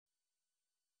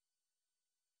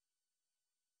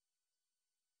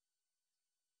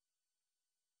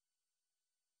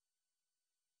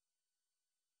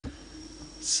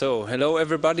So, hello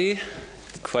everybody.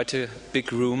 Quite a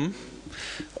big room.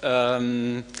 We are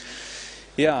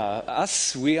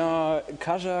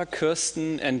Kaja,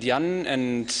 Kirsten and Jan,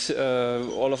 and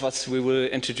all of us, we will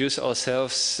introduce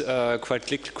ourselves quite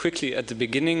quickly at the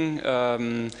beginning.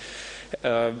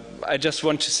 I just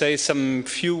want to say some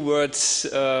few words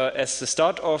as the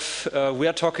start of. We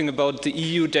are talking about the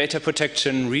EU data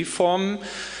protection reform.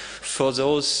 For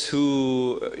those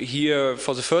who hear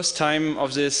for the first time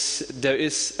of this, there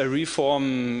is a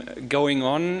reform going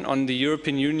on the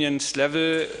European Union's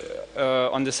level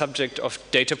on the subject of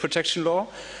data protection law.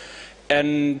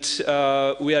 And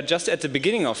we are just at the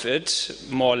beginning of it,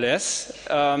 more or less,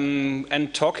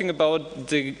 and talking about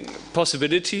the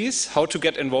possibilities, how to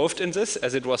get involved in this,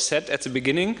 as it was said at the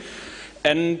beginning,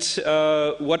 and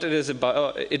what it is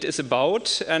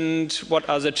about, and what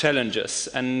are the challenges.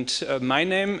 And my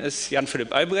name is Jan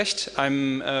Philipp Albrecht.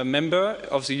 I'm a member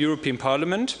of the European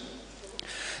Parliament.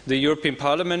 The European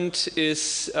Parliament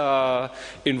is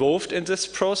involved in this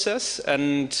process,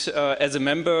 and as a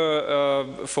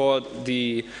member for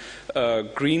the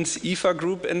Greens EFA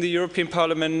group in the European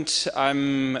Parliament,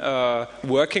 I'm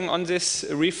working on this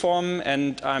reform,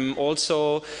 and I'm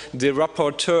also the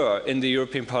rapporteur in the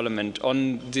European Parliament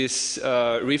on this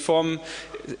reform,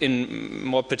 in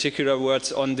more particular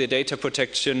words, on the data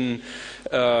protection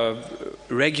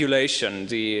regulation,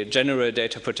 the general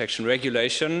data protection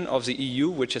regulation of the EU,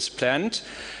 which is planned.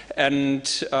 And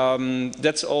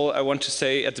that's all I want to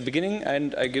say at the beginning,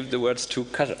 and I give the words to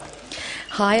Kaja.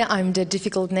 Hi, I'm the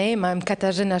difficult name. I'm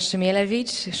Katarzyna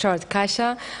Szymielewicz, short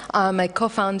Kasia. I'm a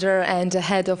co-founder and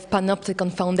head of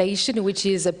Panoptykon Foundation, which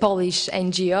is a Polish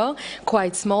NGO,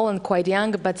 quite small and quite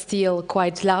young, but still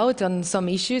quite loud on some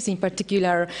issues. In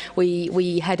particular,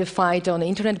 we had a fight on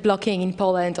internet blocking in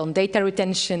Poland, on data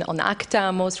retention, on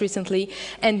ACTA most recently,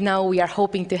 and now we are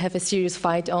hoping to have a serious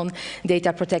fight on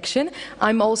data protection.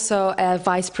 I'm also a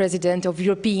vice president of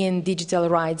European Digital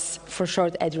Rights, for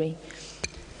short EDRI.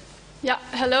 Yeah,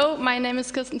 hello, my name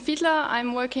is Kirsten Fiedler.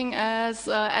 I'm working as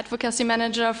advocacy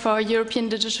manager for European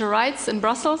Digital Rights in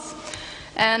Brussels.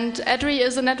 And EDRI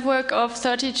is a network of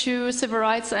 32 civil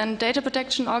rights and data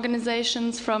protection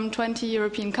organizations from 20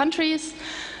 European countries.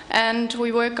 And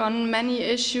we work on many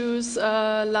issues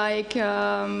like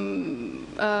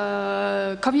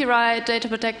copyright, data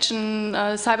protection,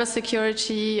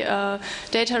 cybersecurity,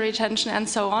 data retention, and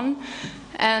so on.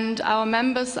 And our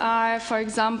members are, for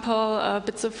example,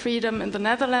 Bits of Freedom in the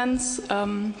Netherlands,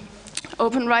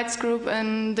 Open Rights Group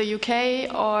in the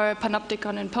UK, or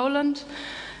Panoptykon in Poland.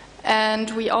 And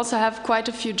we also have quite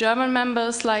a few German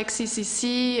members like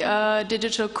CCC,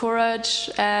 Digital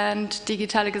Courage, and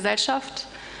Digitale Gesellschaft.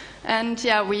 And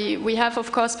yeah, we have,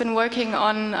 of course, been working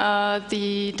on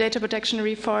the data protection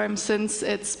reform since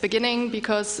its beginning,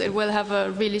 because it will have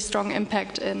a really strong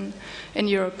impact in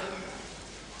Europe.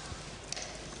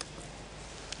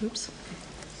 Oops.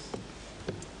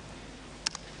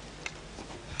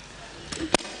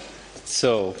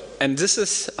 So, and this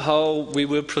is how we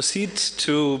will proceed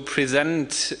to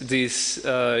present this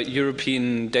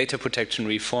European data protection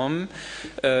reform.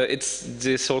 It's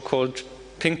the so-called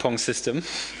ping-pong system.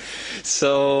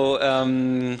 So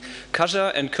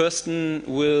Kaja and Kirsten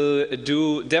will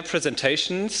do their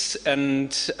presentations,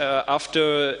 and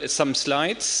after some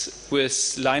slides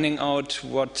with lining out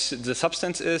what the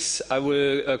substance is, I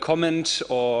will comment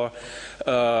or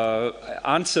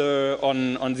answer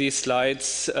on these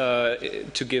slides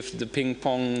to give the ping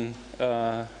pong,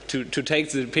 to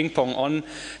take the ping pong on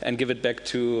and give it back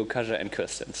to Kaja and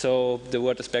Kirsten. So the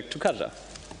word is back to Kaja.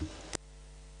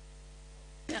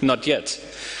 Not yet.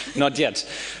 Not yet.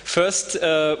 First,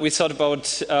 we thought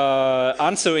about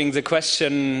answering the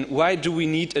question, why do we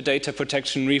need a data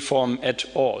protection reform at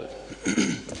all?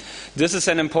 This is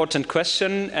an important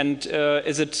question, and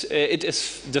it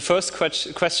is the first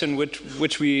question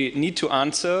which we need to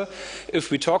answer if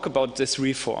we talk about this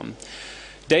reform.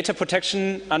 Data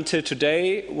protection until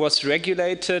today was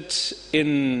regulated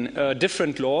in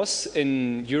different laws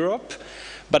in Europe,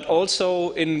 but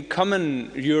also in common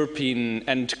European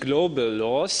and global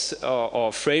laws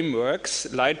or frameworks,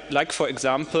 like for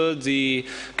example, the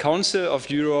Council of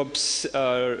Europe's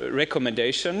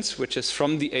recommendations, which is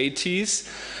from the 80s,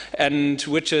 and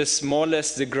which is more or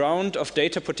less the ground of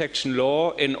data protection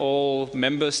law in all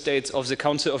member states of the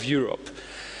Council of Europe.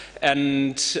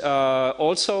 And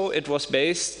also it was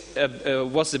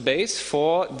the base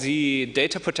for the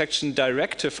Data Protection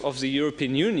Directive of the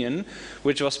European Union,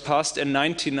 which was passed in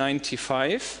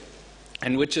 1995.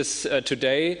 and which is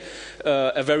today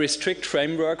a very strict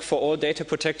framework for all data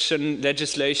protection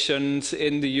legislations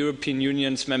in the European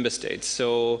Union's member states.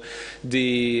 So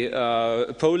the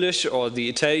Polish or the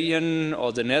Italian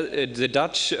or the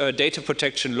Dutch data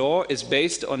protection law is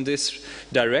based on this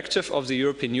directive of the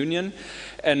European Union.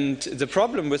 And the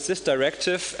problem with this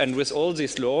directive and with all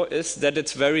this law is that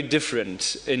it's very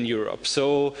different in Europe.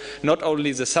 So not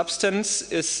only the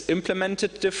substance is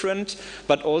implemented different,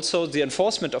 but also the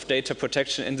enforcement of data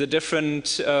protection in the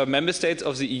different member states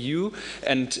of the EU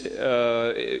and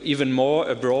even more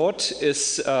abroad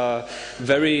is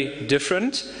very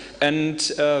different and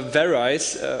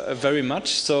varies very much.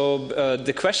 So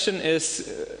the question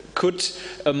is, could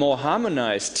a more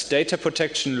harmonized data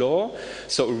protection law,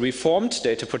 so a reformed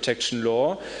data protection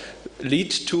law, lead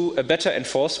to a better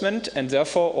enforcement and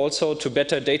therefore also to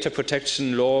better data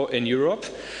protection law in Europe?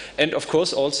 And of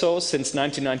course also, since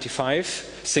 1995,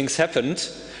 things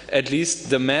happened. At least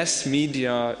the mass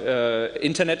media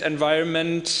internet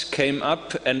environment came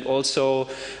up, and also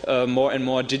more and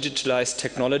more digitalized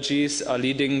technologies are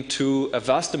leading to a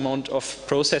vast amount of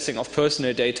processing of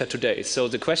personal data today. So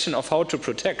the question of how to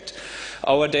protect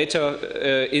our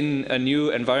data in a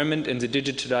new environment in the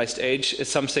digitalized age is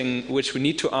something which we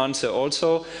need to answer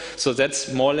also. So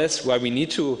that's more or less why we need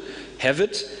to have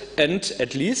it. And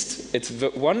at least it's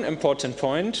one important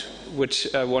point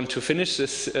which I want to finish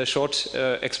this short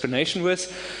explanation with.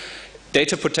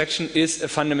 Data protection is a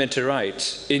fundamental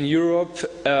right in Europe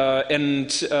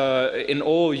and in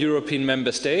all European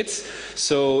member states.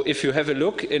 So if you have a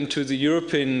look into the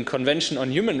European Convention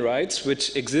on Human Rights,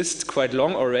 which exists quite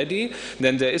long already,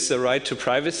 then there is a right to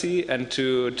privacy and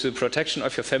to protection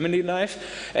of your family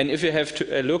life. And if you have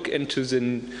a look into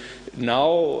the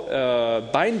now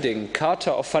binding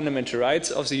Charter of Fundamental Rights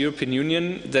of the European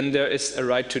Union, then there is a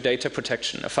right to data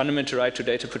protection, a fundamental right to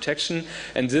data protection,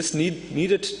 and this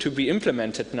needed to be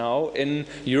implemented now in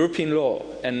European law,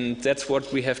 and that's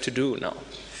what we have to do now.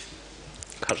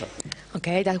 Kaja.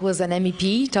 Okay, that was an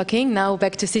MEP talking. Now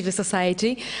back to civil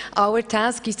society. Our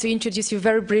task is to introduce you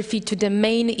very briefly to the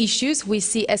main issues we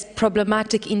see as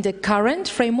problematic in the current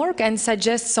framework and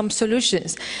suggest some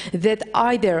solutions that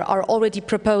either are already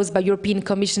proposed by European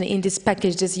Commission in this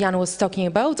package that Jan was talking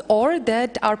about, or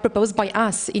that are proposed by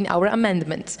us in our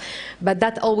amendments. But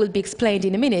that all will be explained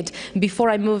in a minute. Before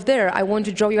I move there, I want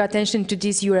to draw your attention to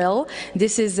this URL.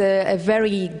 This is a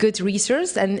very good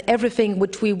resource, and everything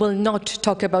which we will not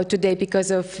talk about today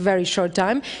because of very short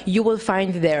time, you will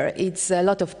find there. It's a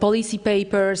lot of policy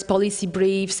papers, policy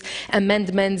briefs,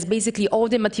 amendments, basically all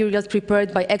the materials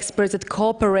prepared by experts that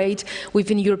cooperate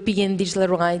within European digital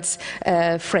rights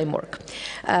framework.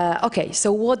 Okay,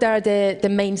 so what are the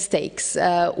main stakes?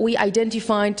 We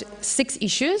identified 6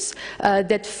 issues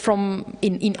that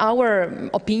in our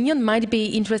opinion, might be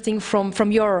interesting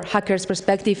from your hackers'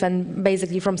 perspective and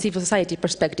basically from civil society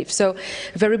perspective. So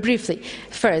very briefly,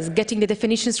 first, getting the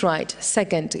definitions right.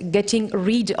 Second, getting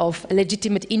rid of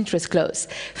legitimate interest clause.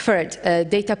 Third,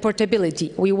 data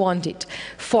portability, we want it.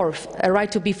 Fourth, a right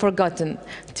to be forgotten,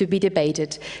 to be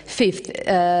debated. Fifth,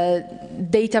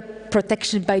 data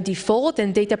protection by default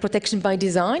and data protection by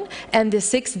design. And the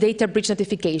 6th, data breach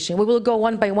notification. We will go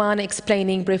one by one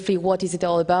explaining briefly what is it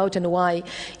all about and why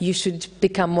you should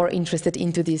become more interested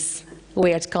into these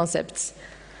weird concepts.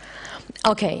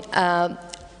 Okay.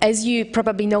 As you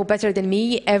probably know better than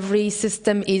me, every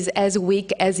system is as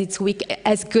weak as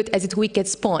as good as its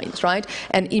weakest point, right?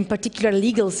 And in particular,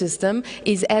 legal system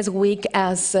is as weak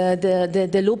as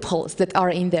the loopholes that are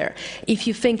in there. If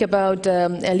you think about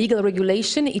legal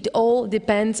regulation, it all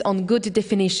depends on good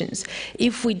definitions.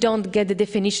 If we don't get the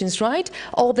definitions right,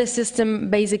 all the system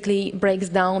basically breaks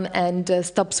down and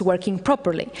stops working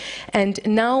properly. And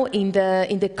now in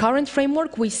the current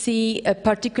framework, we see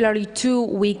particularly 2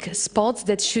 weak spots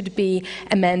that should be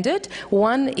amended.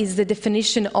 One is the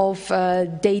definition of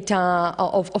data,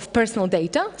 of personal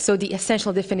data, so the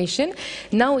essential definition.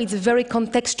 Now it's very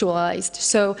contextualized,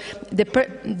 so the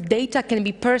data can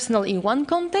be personal in one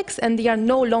context and they are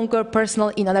no longer personal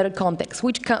in another context,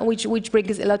 which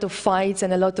brings a lot of fights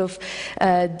and a lot of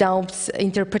doubts,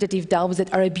 interpretative doubts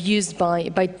that are abused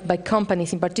by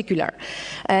companies in particular.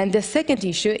 And the second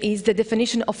issue is the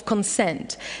definition of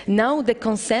consent. Now the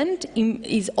consent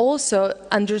is also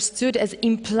understood as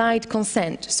implied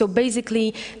consent. So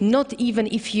basically, not even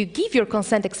if you give your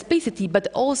consent explicitly, but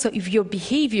also if your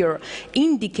behavior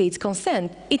indicates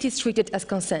consent, it is treated as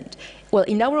consent. Well,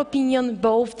 in our opinion,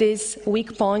 both these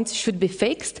weak points should be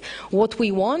fixed. What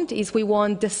we want is we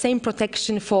want the same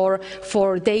protection for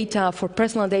data, for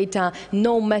personal data,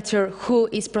 no matter who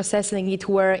is processing it,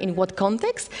 where, in what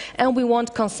context, and we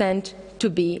want consent to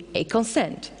be a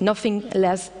consent, nothing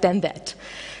less than that.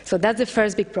 So that's the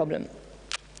first big problem.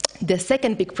 The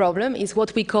second big problem is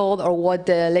what we call, or what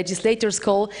the legislators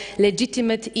call,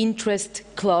 legitimate interest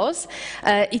clause.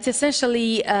 It's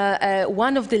essentially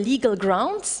one of the legal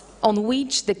grounds on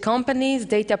which the companies,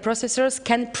 data processors,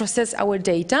 can process our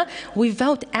data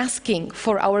without asking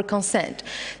for our consent.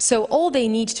 So all they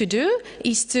need to do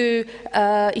is to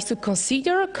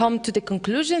consider, come to the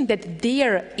conclusion that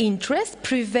their interests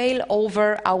prevail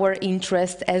over our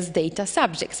interest as data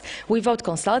subjects, without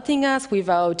consulting us,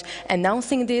 without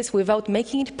announcing this, without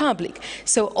making it public.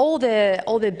 So all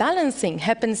the balancing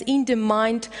happens in the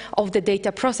mind of the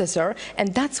data processor,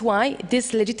 and that's why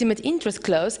this legitimate interest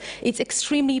clause is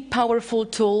extremely powerful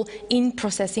tool in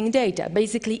processing data.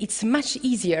 Basically, it's much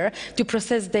easier to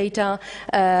process data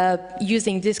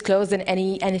using this clause than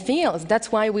anything else.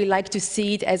 That's why we like to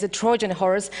see it as a Trojan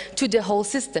horse to the whole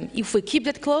system. If we keep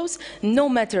that clause, no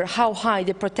matter how high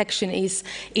the protection is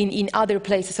in other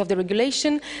places of the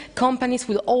regulation, companies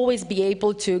will always be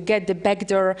able to get the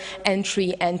backdoor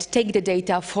entry and take the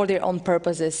data for their own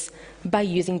purposes by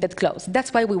using that clause.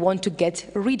 That's why we want to get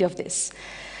rid of this.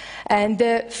 And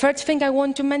the third thing I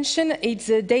want to mention is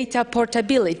data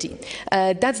portability.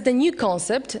 That's the new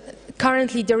concept.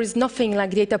 Currently, there is nothing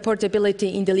like data portability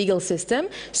in the legal system.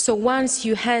 So once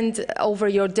you hand over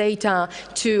your data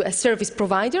to a service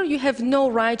provider, you have no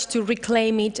right to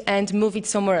reclaim it and move it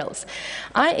somewhere else.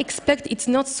 I expect it's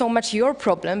not so much your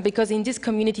problem, because in this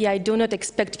community, I do not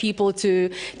expect people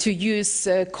to use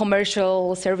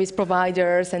commercial service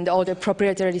providers and all the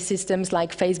proprietary systems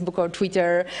like Facebook or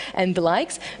Twitter and the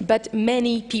likes. But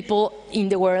many people in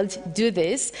the world do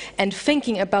this. And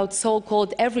thinking about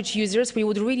so-called average users, we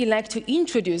would really like to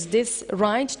introduce this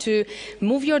right to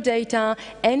move your data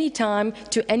anytime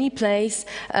to any place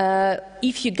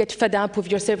if you get fed up with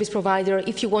your service provider,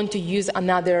 if you want to use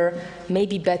another,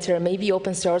 maybe better, maybe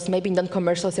open source, maybe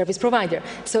non-commercial service provider.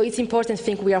 So it's important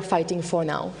thing we are fighting for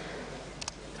now.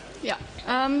 Yeah.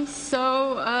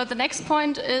 So the next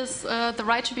point is the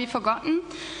right to be forgotten.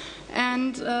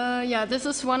 And yeah, this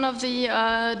is one of the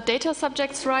data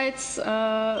subjects' rights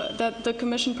that the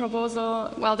Commission proposal,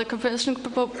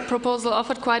 proposal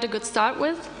offered quite a good start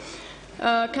with.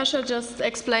 Kasia just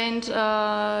explained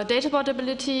data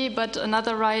portability, but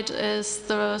another right is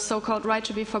the so-called right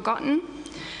to be forgotten.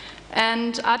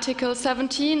 And Article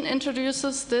 17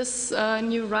 introduces this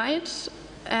new right.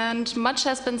 And much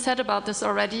has been said about this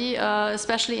already,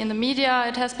 especially in the media.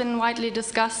 It has been widely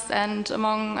discussed, and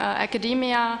among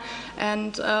academia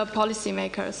and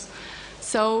policymakers.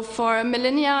 So for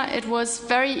millennia, it was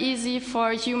very easy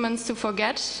for humans to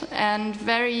forget and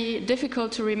very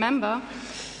difficult to remember.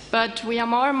 But we are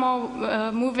more and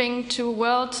more moving to a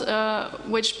world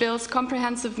which builds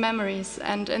comprehensive memories.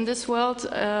 And in this world,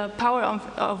 power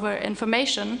over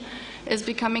information is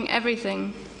becoming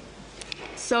everything.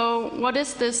 So what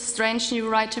is this strange new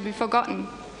right to be forgotten?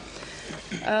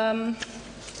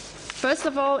 First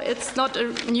of all, it's not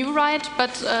a new right,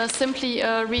 but simply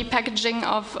a repackaging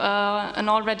of an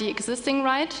already existing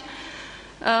right.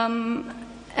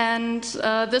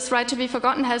 This right to be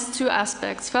forgotten has two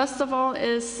aspects. First of all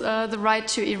is the right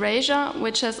to erasure,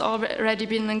 which has already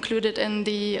been included in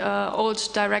the old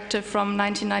directive from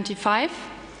 1995.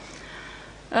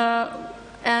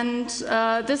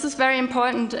 This is very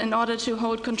important in order to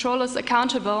hold controllers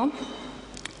accountable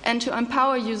and to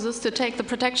empower users to take the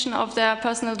protection of their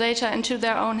personal data into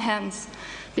their own hands.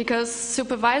 Because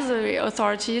supervisory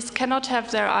authorities cannot have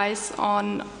their eyes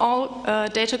on all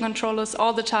data controllers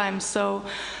all the time. So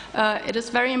it is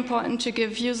very important to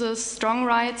give users strong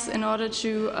rights in order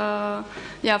to,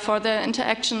 for their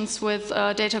interactions with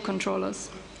data controllers.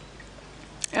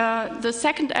 The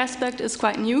second aspect is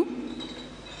quite new.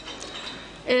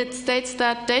 It states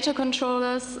that data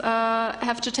controllers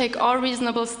have to take all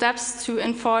reasonable steps to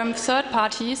inform third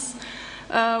parties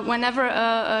whenever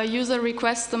a user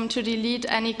requests them to delete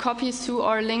any copies to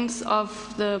or links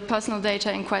of the personal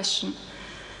data in question.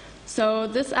 So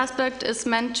this aspect is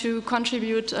meant to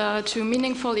contribute to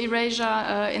meaningful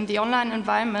erasure in the online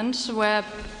environment where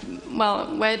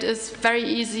it is very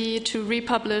easy to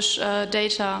republish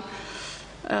data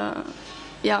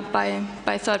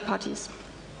by third parties.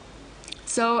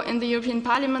 So in the European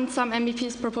Parliament, some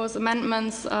MEPs propose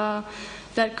amendments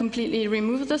that completely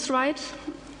remove this right.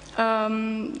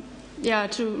 To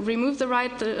remove the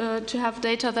right to have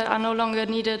data that are no longer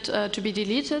needed to be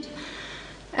deleted.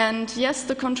 And yes,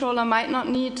 the controller might not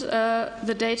need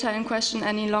the data in question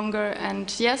any longer.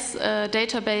 And yes, a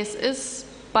database is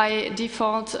by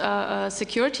default a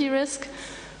security risk.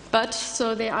 But,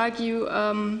 so they argue,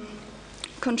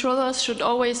 controllers should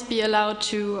always be allowed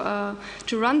to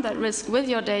run that risk with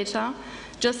your data,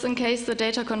 just in case the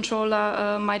data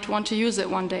controller might want to use it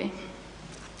one day.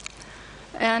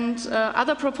 And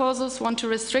other proposals want to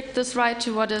restrict this right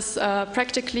to what is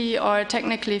practically or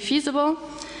technically feasible.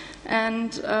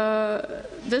 And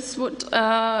this would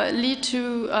lead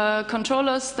to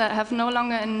controllers that have no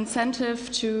longer an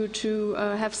incentive to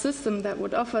have systems that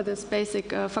would offer this basic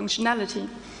functionality.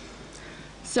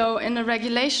 So in a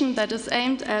regulation that is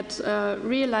aimed at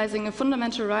realizing a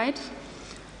fundamental right,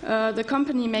 the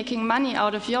company making money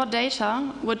out of your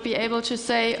data would be able to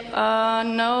say,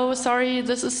 no, sorry,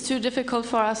 this is too difficult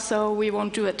for us, so we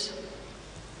won't do it.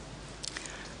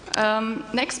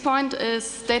 Next point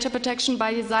is data protection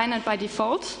by design and by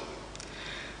default,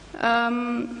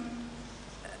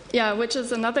 which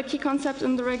is another key concept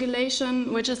in the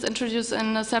regulation, which is introduced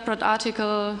in a separate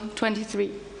Article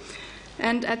 23.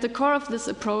 And at the core of this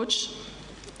approach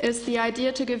is the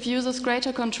idea to give users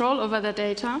greater control over their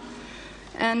data,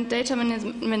 and data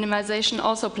minimization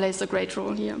also plays a great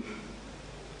role here.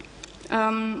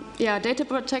 Data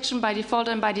protection by default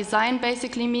and by design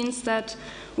basically means that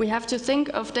we have to think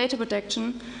of data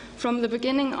protection from the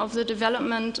beginning of the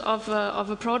development of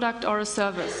a product or a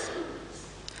service.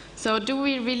 So do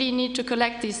we really need to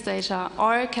collect these data,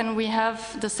 or can we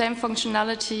have the same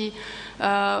functionality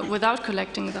without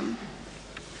collecting them?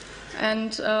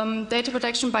 And data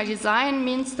protection by design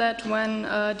means that when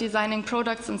designing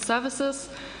products and services,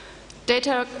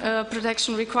 data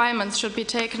protection requirements should be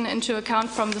taken into account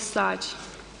from the start.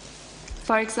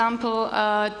 For example,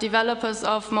 developers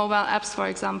of mobile apps, for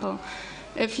example.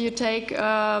 If you take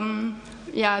the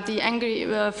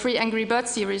free Angry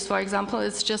Birds series, for example,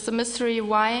 it's just a mystery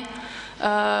why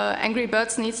Angry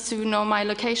Birds needs to know my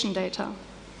location data.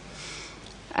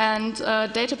 And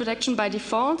data protection by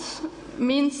default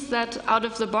means that out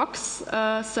of the box,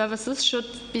 services should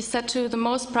be set to the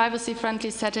most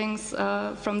privacy-friendly settings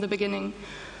from the beginning.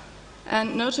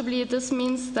 And notably, this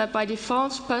means that by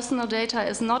default, personal data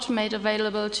is not made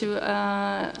available to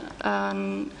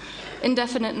an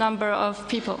indefinite number of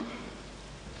people.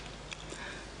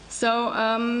 So,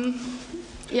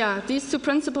 these two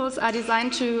principles are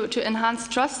designed to enhance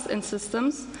trust in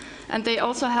systems, and they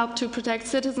also help to protect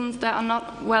citizens that are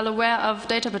not well aware of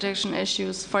data protection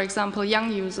issues, for example,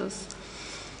 young users,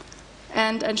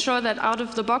 and ensure that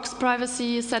out-of-the-box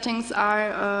privacy settings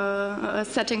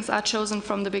are chosen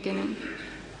from the beginning.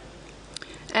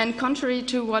 And contrary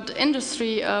to what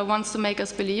industry wants to make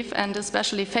us believe, and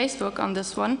especially Facebook on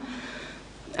this one,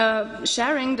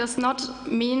 sharing does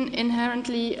not mean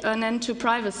inherently an end to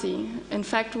privacy. In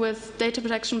fact, with data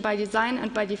protection by design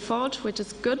and by default, which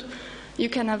is good, you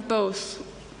can have both.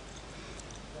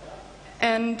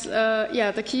 And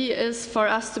the key is for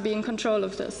us to be in control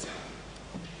of this.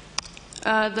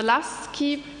 The last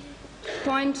key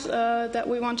point that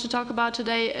we want to talk about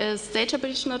today is data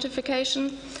breach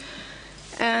notification.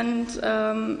 And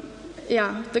the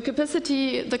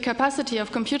capacity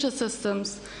of computer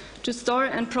systems to store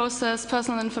and process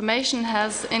personal information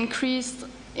has increased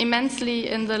immensely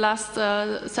in the last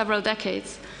several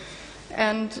decades.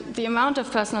 And the amount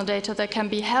of personal data that can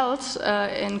be held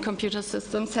in computer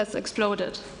systems has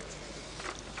exploded.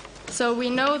 So we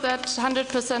know that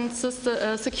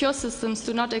 100% secure systems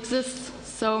do not exist,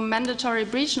 so mandatory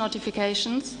breach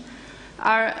notifications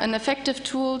are an effective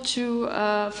tool to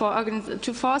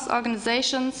force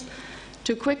organizations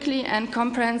to quickly and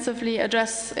comprehensively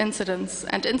address incidents.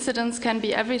 And incidents can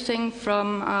be everything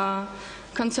from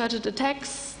concerted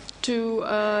attacks to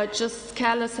just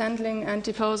careless handling and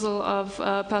disposal of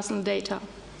personal data.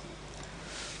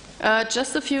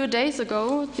 Just a few days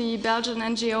ago, the Belgian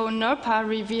NGO NERPA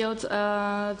revealed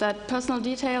that personal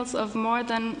details of more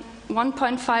than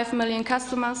 1.5 million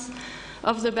customers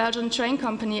of the Belgian train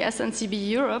company SNCB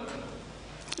Europe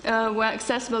were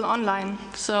accessible online.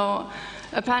 So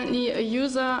apparently a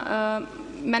user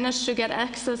managed to get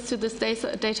access to this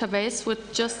database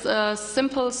with just a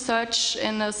simple search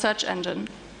in a search engine.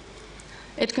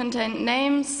 It contained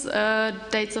names,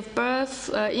 dates of birth,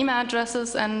 email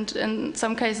addresses, and in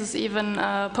some cases even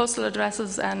postal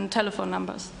addresses and telephone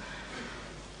numbers.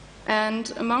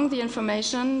 And among the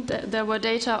information, there were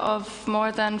data of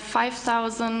more than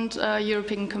 5,000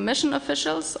 European Commission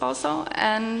officials also,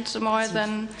 and more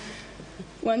than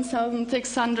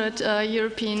 1,600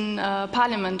 European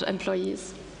Parliament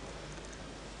employees.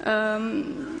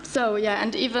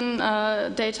 And even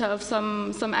data of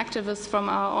some activists from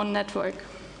our own network.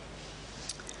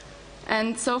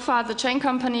 And so far, the train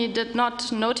company did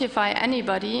not notify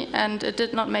anybody, and it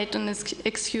did not make an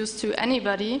excuse to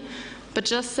anybody but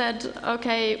just said,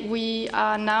 okay, we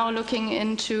are now looking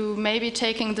into maybe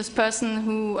taking this person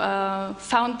who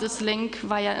found this link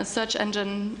via a search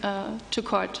engine to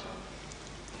court.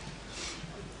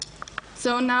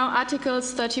 So now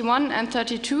Articles 31 and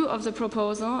 32 of the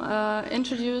proposal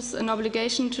introduce an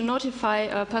obligation to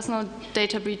notify personal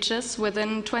data breaches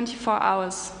within 24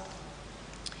 hours.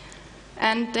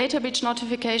 And data breach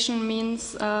notification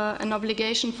means an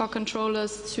obligation for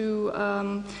controllers to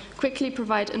quickly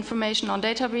provide information on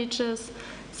data breaches,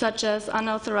 such as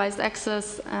unauthorized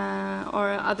access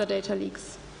or other data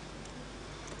leaks.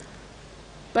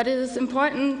 But it is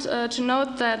important to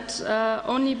note that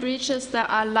only breaches that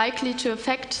are likely to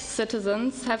affect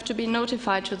citizens have to be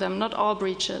notified to them, not all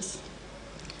breaches.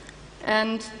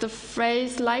 And the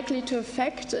phrase likely to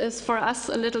affect is for us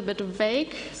a little bit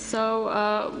vague,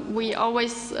 so we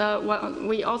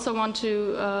also want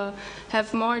to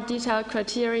have more detailed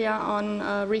criteria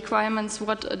on requirements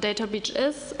what a data breach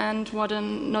is and what a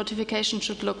notification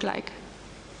should look like.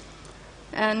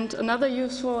 And another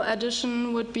useful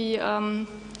addition would be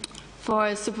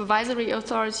for supervisory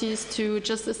authorities to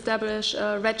just establish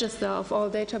a register of all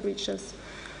data breaches.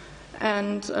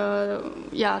 And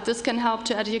this can help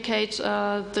to educate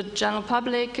the general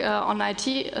public on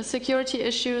IT security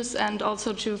issues and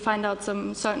also to find out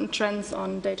some certain trends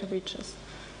on data breaches.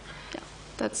 Yeah,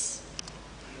 that's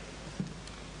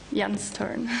Jan's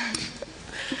turn.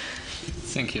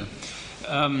 Thank you.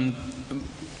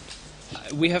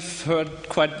 We have heard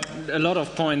quite a lot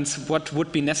of points what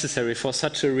would be necessary for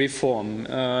such a reform.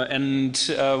 And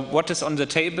what is on the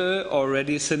table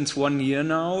already since 1 year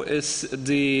now is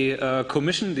the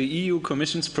Commission, the EU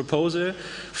Commission's proposal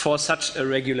for such a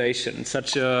regulation,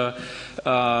 such a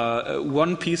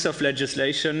one piece of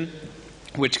legislation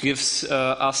which gives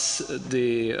us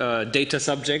the data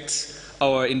subjects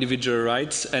our individual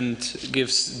rights and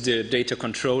gives the data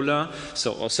controller,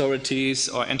 so authorities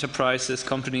or enterprises,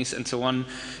 companies and so on,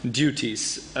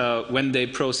 duties when they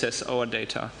process our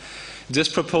data. This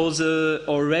proposal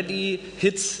already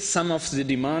hits some of the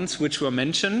demands which were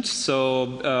mentioned, so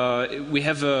we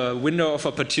have a window of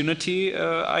opportunity,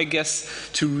 I guess,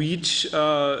 to reach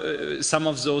some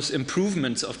of those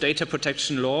improvements of data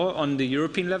protection law on the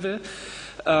European level.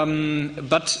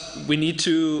 But we need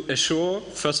to assure,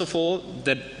 first of all,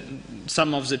 that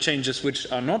some of the changes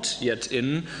which are not yet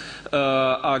in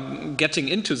are getting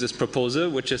into this proposal,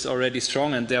 which is already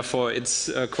strong, and therefore it's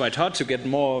quite hard to get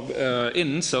more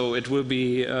in, so it will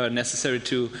be necessary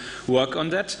to work on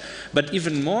that. But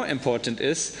even more important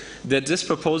is that this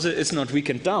proposal is not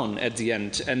weakened down at the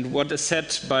end. And what is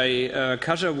said by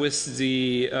Kaja with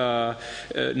the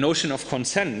notion of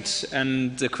consent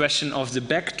and the question of the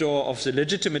backdoor of the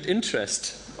legitimate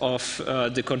interest of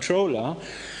the controller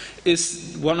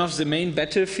is one of the main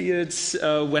battlefields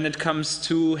when it comes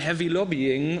to heavy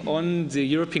lobbying on the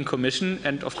European Commission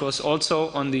and, of course, also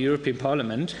on the European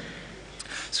Parliament.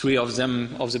 3 of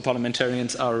them, of the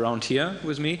parliamentarians, are around here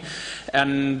with me.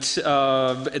 And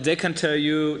they can tell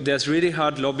you there's really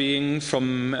hard lobbying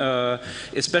from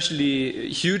especially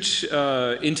huge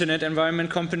internet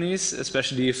environment companies,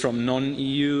 especially from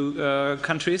non-EU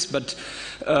countries. But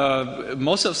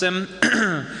most of them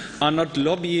are not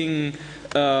lobbying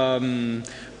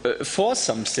for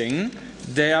something.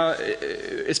 They are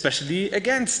especially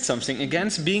against something,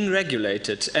 against being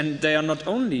regulated. And they are not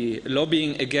only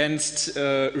lobbying against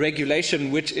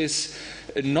regulation which is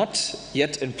not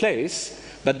yet in place,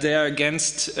 but they are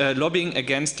against lobbying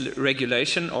against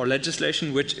regulation or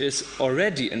legislation which is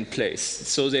already in place.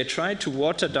 So they try to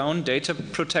water down data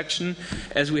protection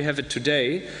as we have it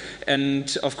today.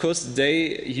 And of course,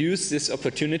 they use this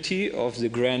opportunity of the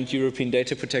grand European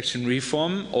data protection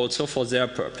reform also for their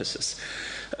purposes.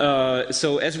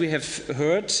 So as we have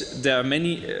heard, there are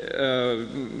many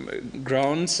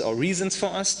grounds or reasons for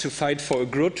us to fight for a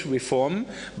good reform,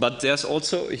 but there's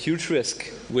also a huge risk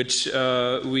which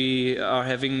we are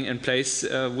having in place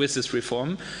with this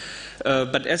reform.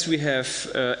 But as we have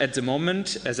at the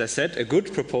moment, as I said, a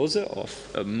good proposal, or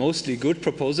a mostly good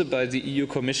proposal by the EU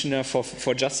Commissioner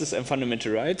for Justice and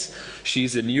Fundamental Rights.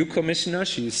 She's a new commissioner,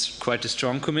 she's quite a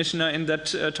strong commissioner in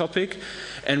that topic.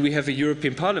 And we have a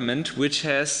European Parliament which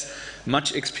has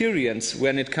much experience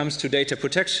when it comes to data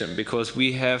protection, because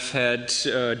we have had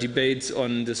debates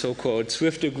on the so-called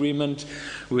SWIFT agreement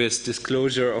with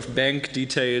disclosure of bank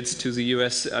details to the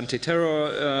US anti-terror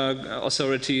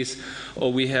authorities,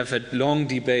 or we have had long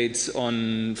debates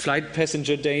on flight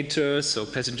passenger data, so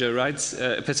passenger rights,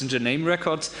 passenger name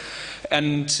records.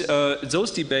 And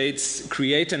those debates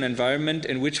create an environment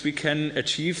in which we can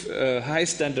achieve a high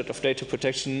standard of data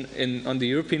protection on the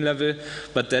European level,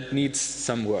 but that needs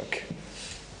some work.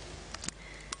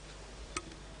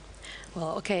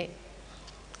 Well, okay.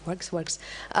 Works.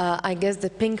 I guess the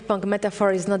ping pong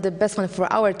metaphor is not the best one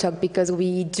for our talk because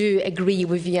we do agree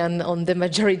with Jan on the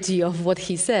majority of what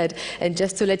he said. And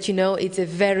just to let you know, it's a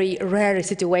very rare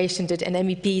situation that an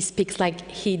MEP speaks like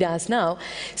he does now.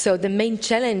 So the main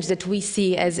challenge that we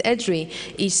see as EDRI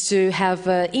is to have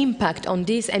impact on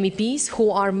these MEPs who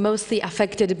are mostly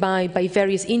affected by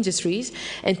various industries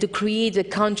and to create a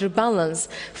counterbalance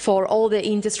for all the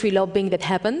industry lobbying that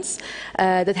happens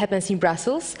in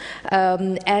Brussels.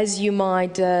 As you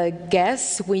might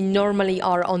guess, we normally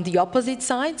are on the opposite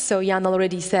side. So Jan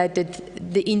already said that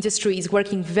the industry is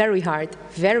working very hard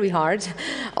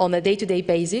on a day-to-day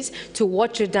basis to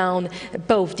water down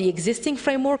both the existing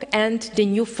framework and the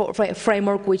new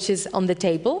framework which is on the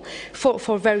table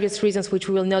for various reasons which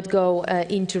we will not go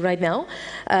into right now.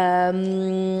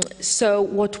 So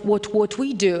what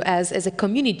we do as a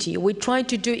community, we try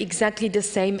to do exactly the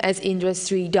same as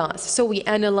industry does. So we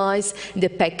analyze the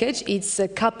package. It's a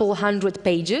couple hundred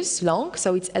pages long,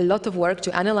 so it's a lot of work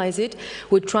to analyze it.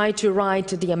 We try to write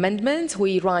the amendments,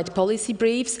 we write policy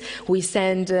briefs, we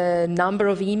send a number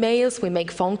of emails, we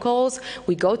make phone calls,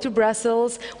 we go to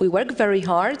Brussels, we work very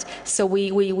hard, so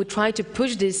we try to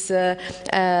push this in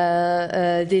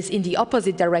the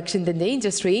opposite direction than the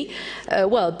industry.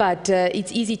 But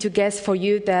it's easy to guess for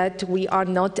you that we are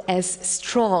not as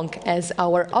strong as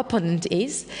our opponent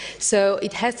is. So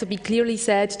it has to be clearly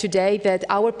said today that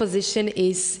our position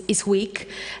is weak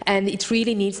and it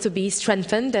really needs to be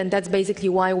strengthened, and that's basically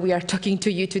why we are talking to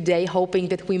you today, hoping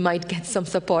that we might get some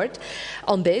support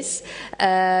on this.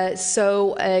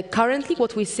 Currently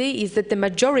what we see is that the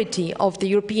majority of the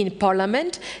European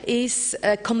Parliament is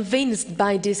convinced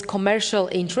by this commercial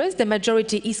interest. The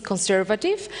majority is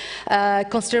conservative,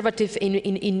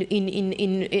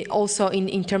 also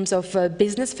in terms of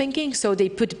business thinking, so they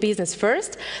put business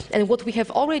first. And what we have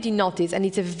already noticed, and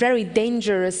it's a very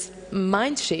dangerous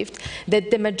mind shift,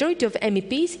 that the majority of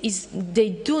MEPs is they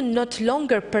do not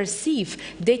longer perceive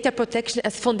data protection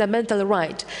as fundamental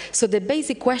right. So the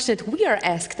basic question that we are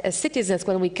asked as citizens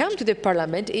when we come to the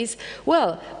parliament is,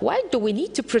 well, why do we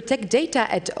need to protect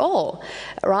data at all,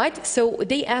 right? So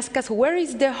they ask us, where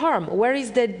is the harm? Where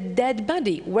is the dead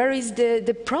body? Where is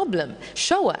the problem?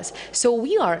 Show us. So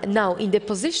we are now in the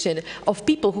position of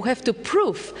people who have to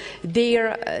prove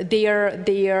their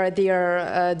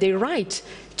right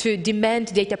to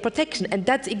demand data protection, and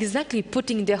that's exactly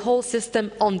putting the whole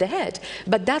system on the head.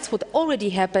 But that's what already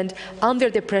happened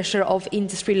under the pressure of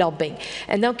industry lobbying.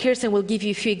 And now Kirsten will give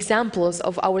you a few examples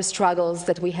of our struggles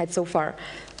that we had so far.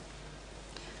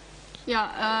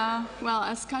 Yeah, well,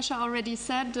 as Kasia already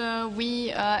said,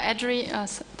 EDRI,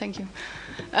 thank you.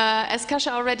 As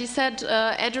Kasia already said,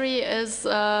 EDRI is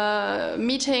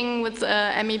meeting with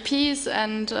MEPs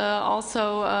and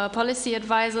also policy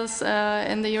advisors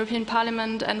in the European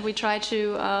Parliament, and we try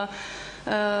to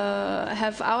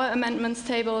have our amendments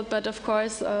tabled, but of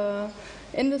course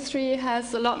industry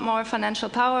has a lot more financial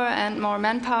power and more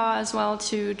manpower as well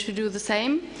to do the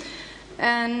same.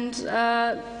 And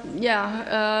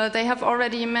they have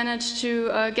already managed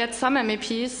to get some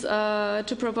MEPs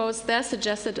to propose their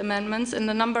suggested amendments in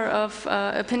the number of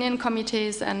opinion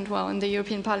committees and, well, in the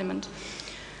European Parliament.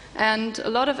 And a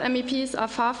lot of MEPs are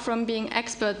far from being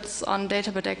experts on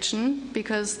data protection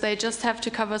because they just have to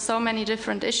cover so many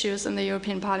different issues in the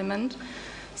European Parliament.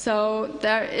 So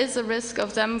there is a risk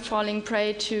of them falling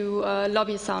prey to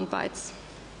lobby soundbites.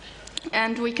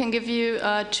 And we can give you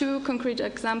two concrete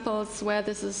examples where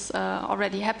this is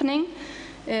already happening.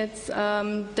 It's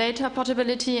data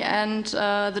portability and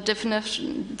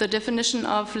the definition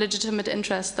of legitimate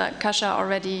interest that Kasia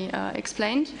already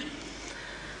explained.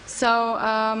 So,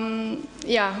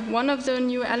 one of the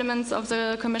new elements of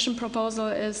the Commission proposal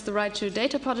is the right to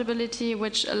data portability,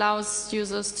 which allows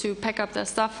users to pack up their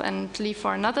stuff and leave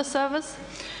for another service.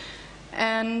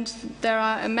 And there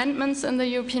are amendments in the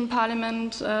European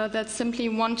Parliament that simply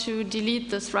want to delete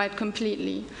this right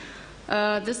completely.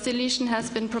 This deletion has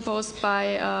been proposed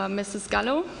by Mrs.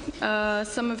 Gallo.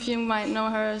 Some of you might know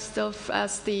her still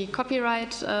as the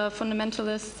copyright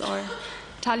fundamentalist, or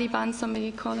Taliban,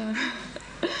 somebody call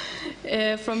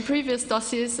her, from previous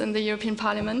dossiers in the European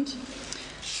Parliament.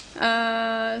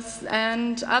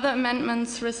 And other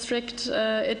amendments restrict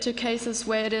it to cases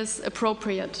where it is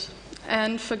appropriate,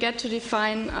 and forget to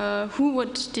define who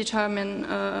would determine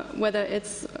whether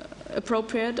it's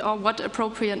appropriate or what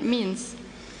appropriate means.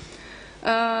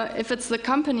 If it's the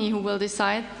company who will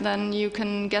decide, then you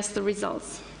can guess the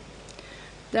results.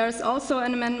 There's also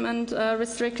an amendment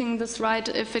restricting this right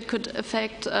if it could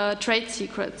affect trade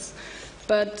secrets.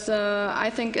 But I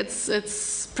think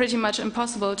it's pretty much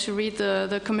impossible to read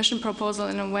the Commission proposal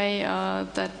in a way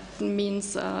that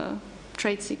means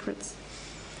trade secrets.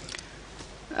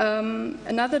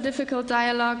 Another difficult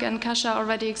dialogue, and Kasia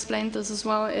already explained this as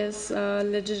well, is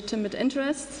legitimate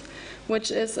interests, which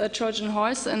is a Trojan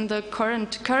horse in the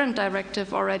current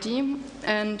directive already,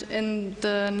 and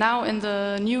now in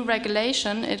the new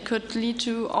regulation it could lead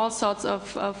to all sorts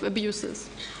of abuses.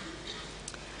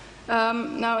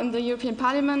 Now in the European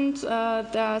Parliament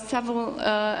there are several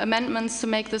amendments to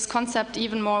make this concept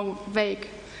even more vague.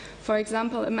 For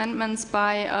example, amendments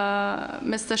by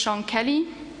Mr. Sean Kelly,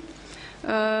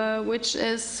 who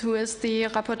is the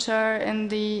rapporteur in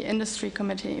the Industry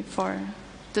Committee for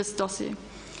this dossier.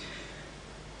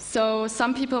 So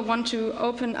some people want to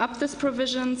open up this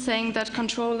provision, saying that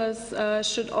controllers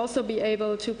should also be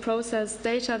able to process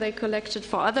data they collected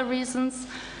for other reasons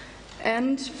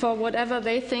and for whatever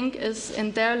they think is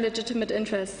in their legitimate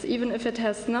interests, even if it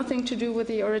has nothing to do with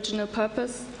the original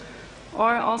purpose,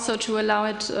 or also to allow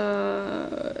it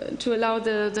to allow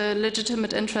the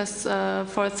legitimate interests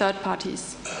for third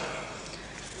parties.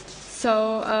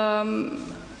 So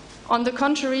on the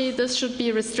contrary, this should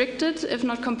be restricted, if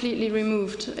not completely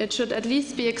removed. It should at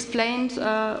least be explained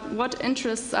what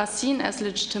interests are seen as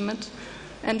legitimate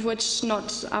and which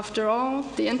not. After all,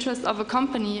 the interest of a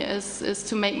company is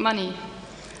to make money,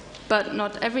 but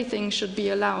not everything should be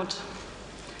allowed.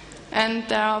 And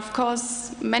there are, of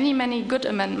course, many, many good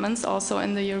amendments also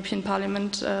in the European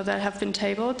Parliament that have been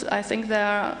tabled. I think there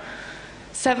are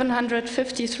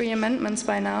 753 amendments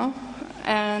by now.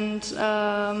 And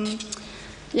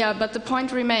yeah, but the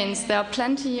point remains, there are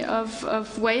plenty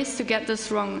of ways to get this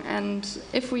wrong. And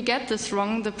if we get this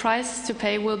wrong, the price to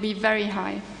pay will be very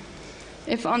high.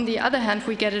 If, on the other hand,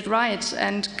 we get it right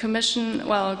and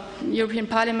European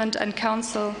Parliament and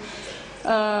Council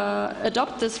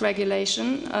adopt this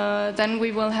regulation, then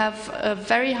we will have a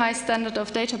very high standard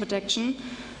of data protection,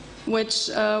 which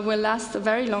will last a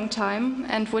very long time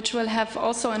and which will have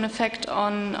also an effect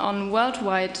on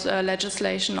worldwide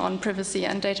legislation on privacy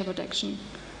and data protection.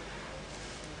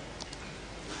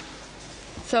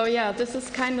 So yeah, this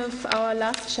is kind of our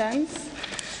last chance,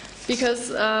 because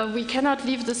we cannot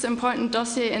leave this important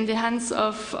dossier in the hands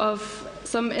of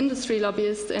some industry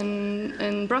lobbyists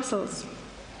in Brussels.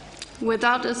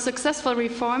 Without a successful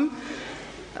reform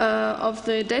of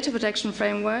the data protection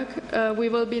framework, we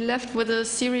will be left with a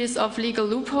series of legal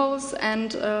loopholes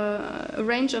and a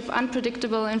range of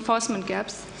unpredictable enforcement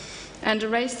gaps, and a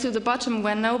race to the bottom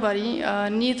where nobody,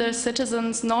 neither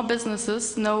citizens nor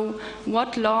businesses, know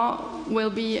what law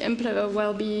will be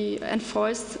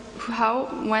enforced, how,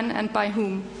 when, and by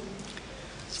whom.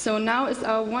 So now is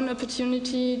our one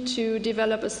opportunity to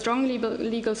develop a strong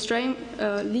legal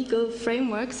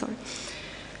framework,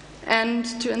 and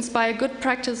to inspire good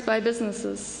practice by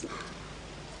businesses,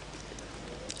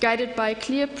 guided by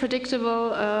clear, predictable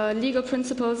legal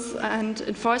principles and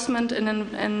enforcement in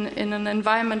an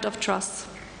environment of trust.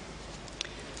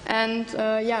 And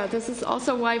yeah, this is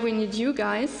also why we need you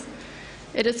guys.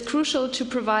 It is crucial to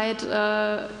provide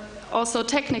also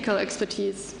technical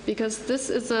expertise, because this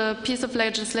is a piece of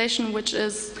legislation which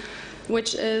is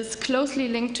closely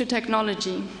linked to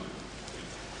technology.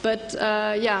 But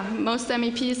yeah, most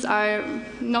MEPs are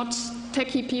not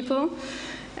techie people,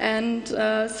 and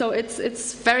so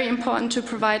it's very important to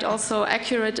provide also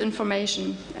accurate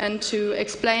information and to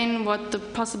explain what the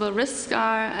possible risks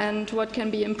are and what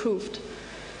can be improved.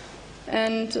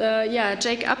 And yeah,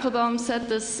 Jake Applebaum said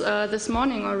this this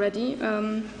morning already.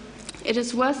 It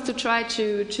is worth to try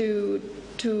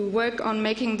to work on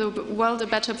making the world a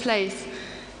better place.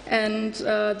 And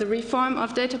the reform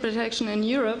of data protection in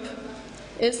Europe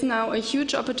is now a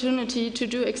huge opportunity to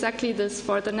do exactly this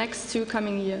for the next 2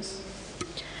 coming years.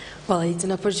 Well, it's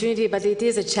an opportunity, but it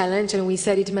is a challenge, and we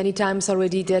said it many times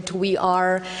already that we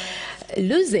are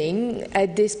losing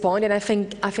at this point, and I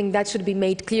think that should be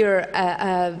made clear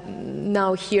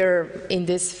now here in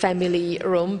this family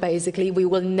room. Basically, we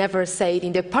will never say it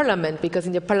in the Parliament, because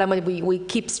in the Parliament we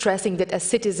keep stressing that as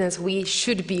citizens we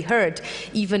should be heard,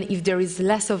 even if there is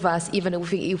less of us, even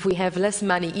if we have less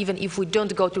money, even if we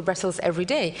don't go to Brussels every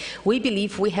day. We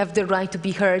believe we have the right to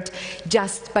be heard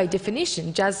just by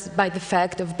definition, just by the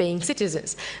fact of being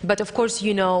citizens. But of course,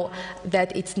 you know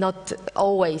that it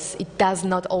does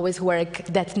not always work work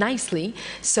that nicely.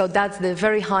 So that's the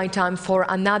very high time for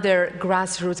another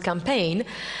grassroots campaign.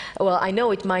 Well, I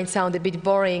know it might sound a bit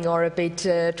boring or a bit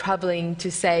troubling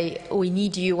to say we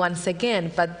need you once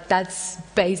again, but that's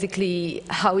basically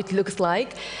how it looks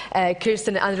like.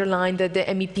 Kirsten underlined that the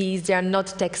MEPs, they are not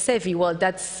tech savvy. Well,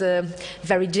 that's a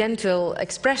very gentle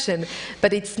expression,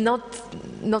 but it's not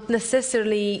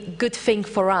necessarily a good thing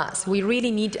for us. We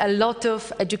really need a lot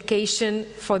of education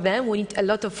for them. We need a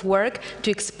lot of work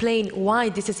to explain why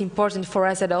this is important for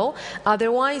us at all.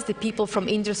 Otherwise, the people from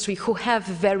industry who have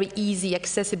very easy,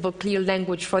 accessible, clear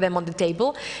language for them on the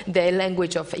table, the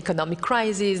language of economic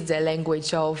crisis, the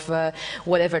language of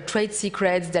whatever trade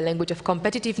secrets, the language of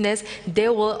competitiveness, they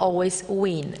will always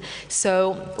win.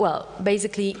 So, well,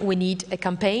 basically we need a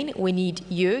campaign, we need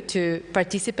you to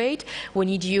participate, we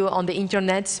need you on the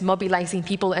internet mobilizing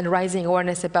people and raising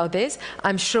awareness about this.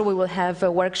 I'm sure we will have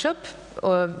a workshop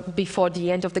before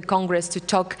the end of the Congress to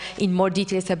talk in more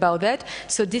details about that.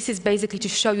 So this is basically to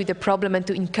show you the problem and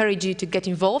to encourage you to get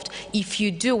involved. If you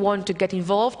do want to get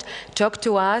involved, talk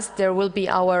to us. There will be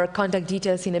our contact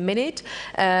details in a minute.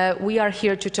 We are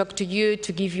here to talk to you,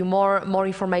 to give you more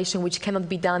information, which cannot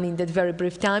be done in that very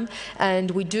brief time.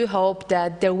 And we do hope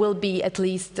that there will be at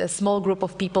least a small group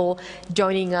of people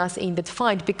joining us in that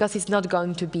fight, because it's not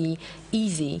going to be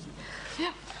easy.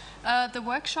 The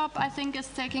workshop, I think, is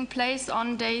taking place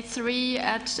on day 3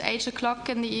 at 8 o'clock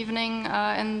in the evening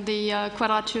in the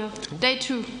Quadrature. Day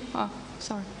 2. Oh,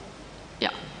 sorry.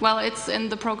 Yeah. Well, it's in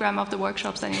the program of the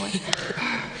workshops anyway.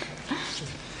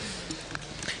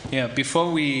 Yeah.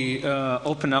 Before we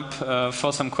open up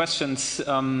for some questions,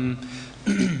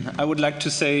 I would like to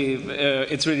say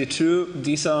it's really true.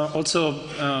 These are also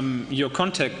your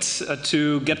contacts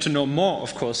to get to know more,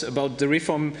 of course, about the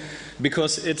reform,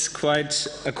 because it's quite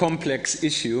a complex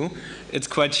issue. It's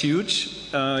quite huge.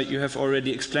 You have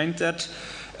already explained that.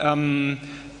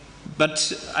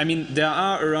 But, I mean, there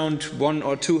are around 1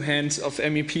 or 2 hands of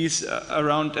MEPs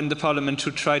around in the parliament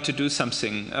to try to do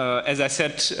something. As I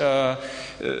said,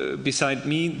 beside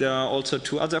me, there are also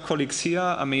 2 other colleagues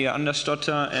here, Amelia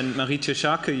Andersdotter and Marietje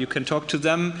Schaake. You can talk to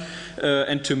them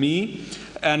and to me.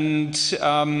 And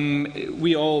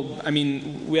we all, I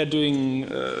mean, we are doing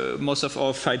most of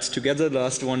our fights together. The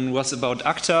last one was about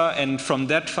ACTA, and from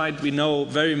that fight we know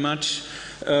very much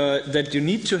that you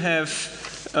need to have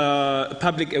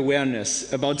public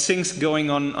awareness about things going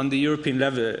on the European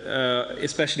level,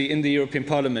 especially in the European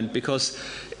Parliament, because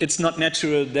it's not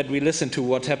natural that we listen to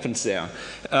what happens there.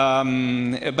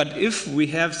 But if we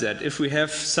have that, if we have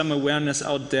some awareness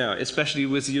out there, especially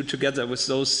with you together, with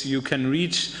those you can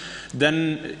reach,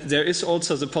 then there is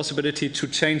also the possibility to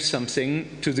change something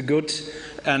to the good,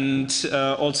 and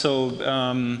also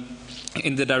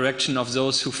in the direction of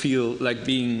those who feel like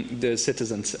being the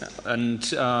citizens. And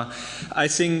I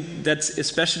think that's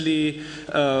especially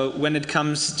when it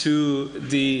comes to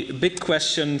the big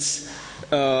questions,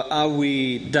 are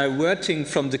we diverting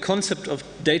from the concept of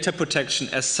data protection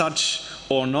as such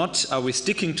or not? Are we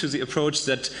sticking to the approach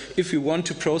that if you want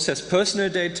to process personal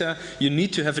data, you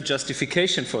need to have a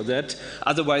justification for that,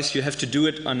 otherwise you have to do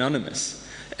it anonymous?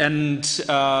 And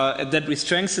that we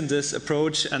strengthen this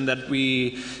approach, and that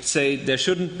we say there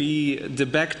shouldn't be the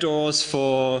backdoors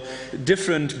for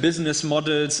different business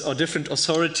models or different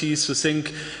authorities who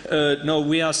think, no,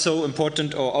 we are so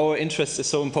important, or our interest is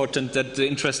so important that the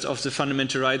interest of the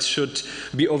fundamental rights should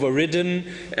be overridden,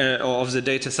 or of the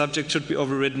data subject should be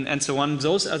overridden, and so on.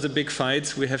 Those are the big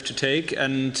fights we have to take,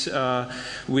 and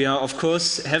we are, of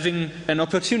course, having an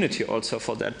opportunity also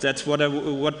for that. That's what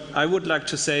I would like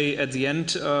to say at the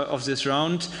end of this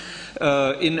round.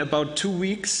 In about 2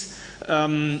 weeks,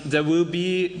 there will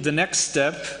be the next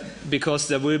step, because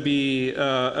there will be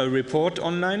a report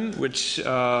online, which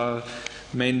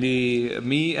mainly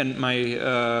me and my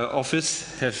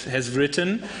office has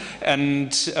written.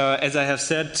 And as I have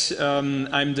said,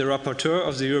 I'm the rapporteur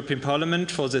of the European Parliament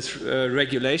for this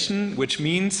regulation, which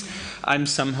means I'm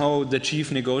somehow the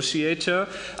chief negotiator.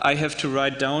 I have to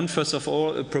write down, first of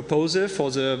all, a proposal for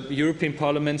the European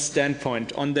Parliament's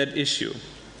standpoint on that issue.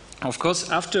 Of course,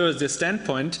 after the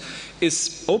standpoint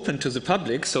is open to the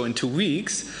public, so in 2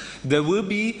 weeks, there will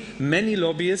be many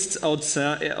lobbyists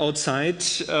outside,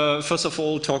 first of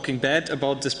all, talking bad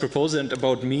about this proposal and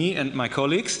about me and my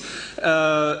colleagues,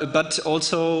 but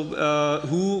also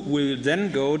who will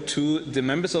then go to the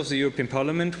members of the European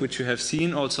Parliament, which you have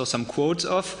seen also some quotes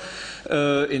of,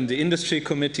 in the Industry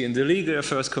Committee, in the Legal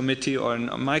Affairs Committee, or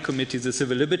in my committee, the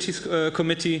Civil Liberties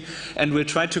Committee, and we'll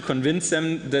try to convince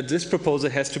them that this proposal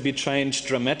has to be changed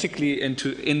dramatically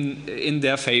in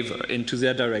their favor, into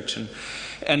their direction.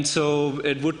 And so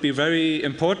it would be very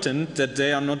important that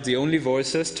they are not the only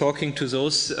voices talking to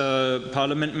those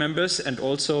parliament members and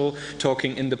also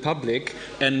talking in the public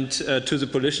and to the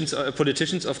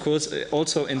politicians, of course,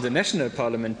 also in the national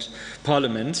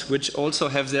parliaments, which also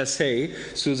have their say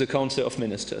through the Council of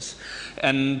Ministers.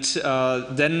 And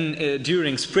then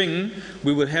during spring,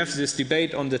 we will have this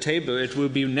debate on the table. It will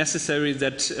be necessary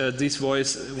that these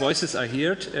voices are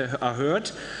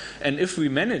heard. And if we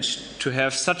manage to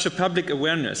have such a public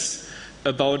awareness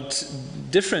about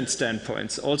different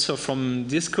standpoints, also from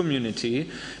this community,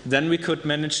 then we could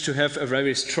manage to have a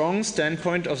very strong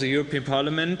standpoint of the European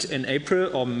Parliament in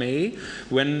April or May,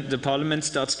 when the Parliament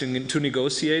starts to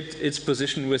negotiate its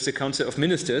position with the Council of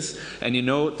Ministers. And you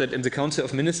know that in the Council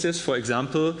of Ministers, for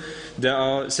example, there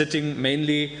are sitting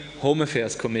mainly Home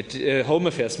Affairs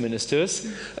ministers,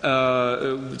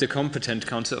 the competent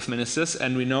Council of Ministers,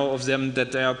 and we know of them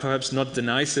that they are perhaps not the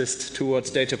nicest towards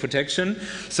data protection.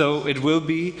 So it will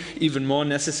be even more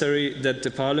necessary that the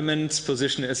Parliament's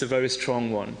position is a very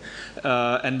strong one.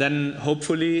 And then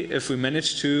hopefully, if we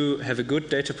manage to have a good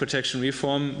data protection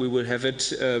reform, we will have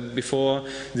it before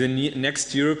the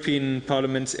next European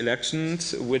Parliament's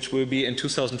elections, which will be in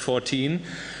 2014.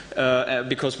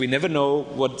 Because we never know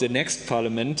what the next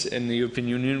parliament in the European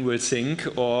Union will think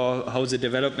or how the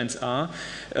developments are.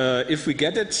 If we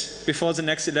get it before the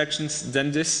next elections,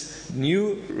 then this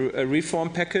new reform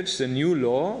package, the new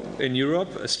law in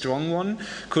Europe, a strong one,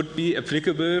 could be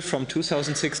applicable from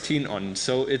 2016 on.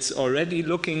 So it's already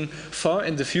looking far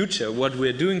in the future what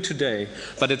we're doing today.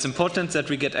 But it's important that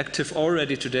we get active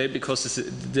already today because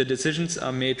the decisions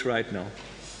are made right now.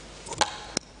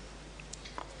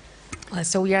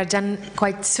 So we are done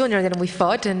quite sooner than we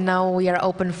thought, and now we are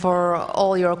open for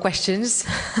all your questions.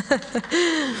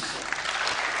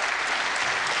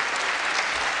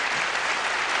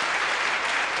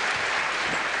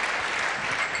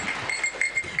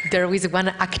 There is one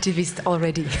activist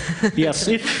already. Yes,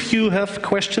 if you have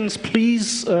questions,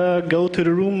 please go to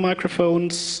the room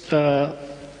microphones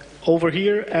over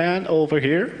here and over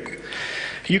here.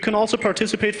 You can also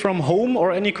participate from home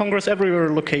or any Congress Everywhere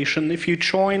location if you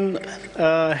join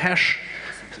hash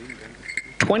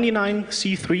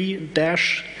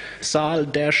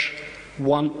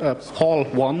 29C3-SAL-1 Hall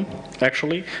 1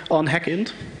 actually on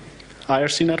HackInt,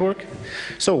 IRC network.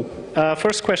 So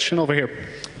first question over here.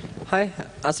 Hi.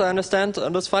 As I understand,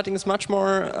 this fighting is much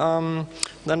more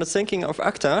than the thinking of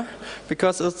ACTA,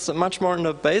 because it's much more in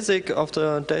the basic of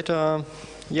the data,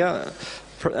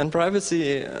 and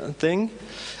privacy thing.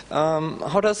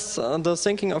 How does the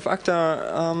thinking of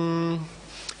ACTA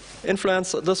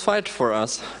influence this fight for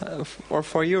us, or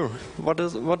for you? What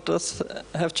does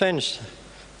have changed?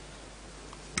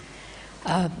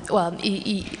 Well,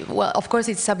 of course,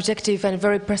 it's subjective and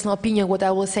very personal opinion what I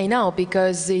will say now,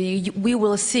 because we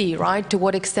will see, right, to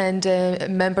what extent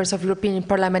members of European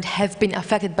Parliament have been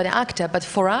affected by the ACTA. But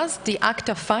for us, the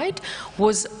ACTA fight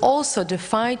was also the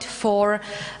fight for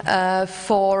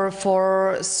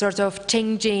sort of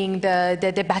changing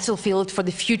the battlefield for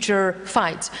the future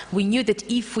fights. We knew that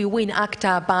if we win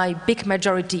ACTA by big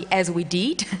majority, as we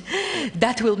did,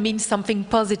 that will mean something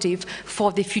positive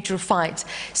for the future fights.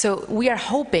 So we are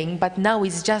hoping, but now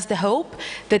it's just the hope,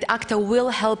 that ACTA will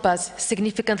help us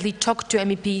significantly talk to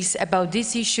MEPs about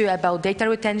this issue, about data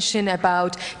retention,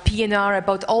 about PNR,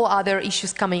 about all other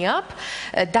issues coming up.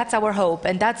 That's our hope,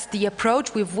 and that's the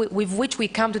approach with which we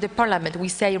come to the Parliament. We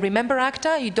say, remember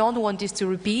ACTA, you don't want this to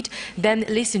repeat, then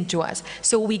listen to us.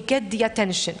 So we get the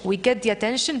attention. We get the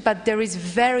attention, but there is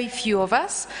very few of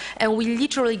us, and we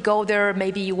literally go there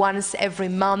maybe once every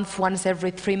month, once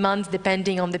every 3 months,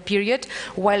 depending on the period,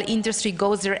 while industry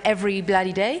goes there every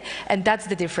bloody day, and that's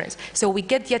the difference. So we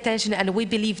get the attention, and we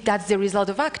believe that's the result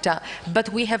of ACTA, but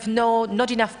we have not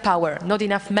enough power, not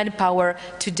enough manpower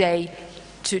today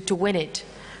to win it.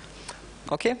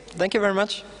 Okay, thank you very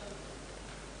much.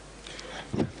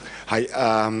 Hi,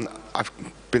 I've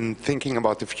been thinking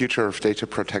about the future of data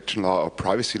protection law or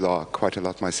privacy law quite a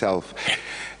lot myself.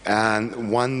 And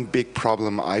one big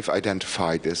problem I've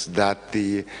identified is that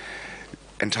the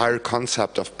entire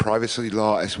concept of privacy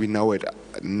law as we know it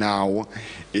now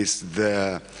is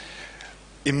the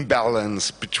imbalance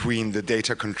between the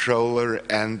data controller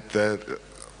and the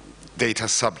data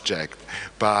subject.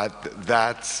 But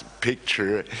that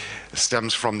picture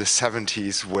stems from the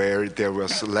 70s, where there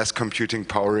was less computing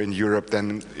power in Europe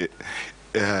than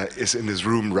is in this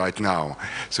room right now.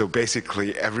 So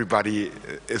basically everybody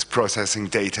is processing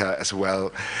data as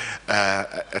well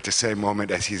at the same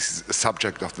moment as he's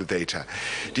subject of the data.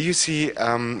 Do you see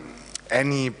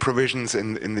any provisions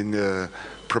in the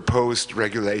proposed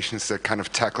regulations that kind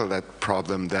of tackle that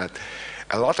problem, that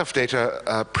a lot of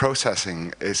data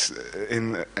processing is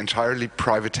in entirely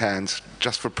private hands,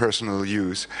 just for personal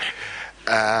use,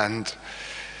 and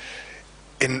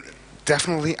in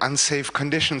definitely unsafe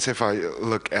conditions if I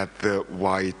look at the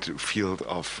wide field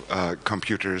of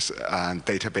computers and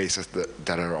databases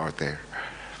that are out there.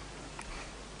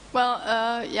 Well,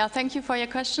 yeah, thank you for your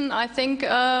question. I think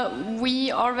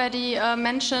we already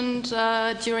mentioned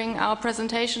during our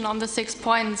presentation on the 6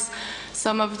 points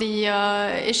some of the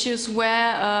issues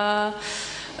where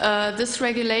this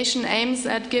regulation aims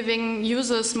at giving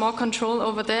users more control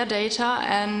over their data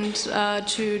and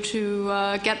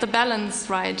to get the balance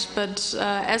right. But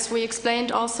as we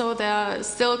explained also, there are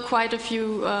still quite a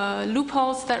few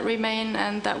loopholes that remain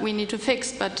and that we need to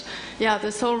fix. But yeah,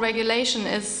 this whole regulation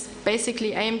is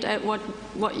basically aimed at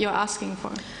what you're asking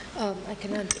for. I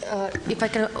can add, if I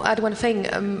can add one thing,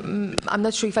 I'm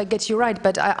not sure if I get you right,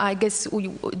 but I guess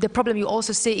the problem you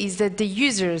also see is that the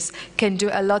users can do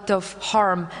a lot of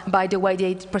harm by the way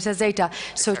they process data.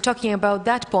 So talking about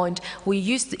that point, we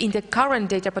used in the current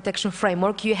data protection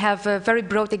framework, you have a very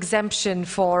broad exemption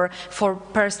for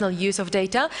personal use of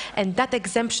data, and that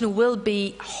exemption will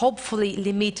be hopefully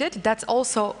limited. That's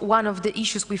also one of the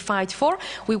issues we fight for.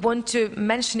 We want to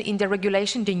mention in the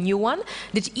regulation, the new one,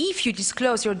 that if you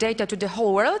disclose your data to the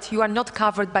whole world, you are not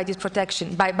covered by this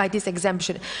protection, by this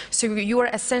exemption. So you are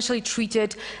essentially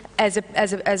treated as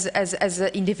an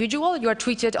individual. You are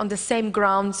treated on the same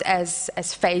grounds as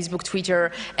Facebook,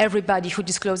 Twitter, everybody who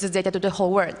discloses data to the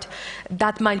whole world.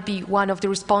 That might be one of the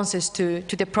responses to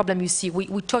the problem you see.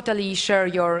 We totally share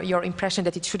your impression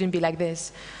that it shouldn't be like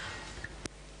this.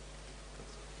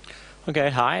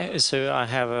 Okay, hi. So I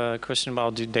have a question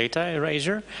about the data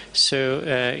erasure. So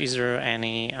is there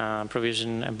any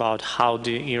provision about how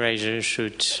the erasure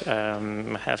should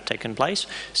have taken place?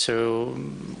 So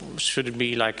should it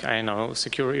be like, I don't know,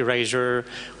 secure erasure,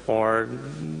 or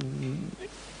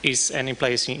is any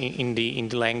place in the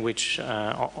language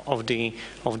of the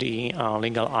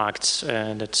legal acts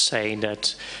that say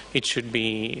that it should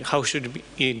be, how should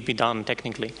it be done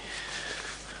technically?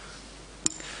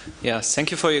 Yeah,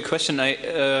 thank you for your question.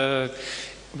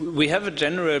 We have a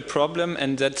general problem,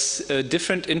 and that's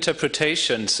different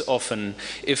interpretations often.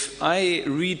 If I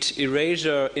read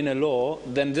erasure in a law,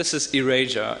 then this is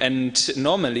erasure. And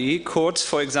normally, courts,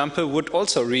 for example, would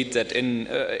also read that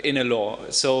in a law.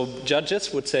 So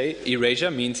judges would say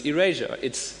erasure means erasure.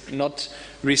 It's not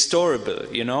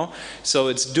restorable, you know, so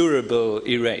it's durable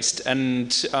erased.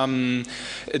 And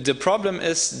the problem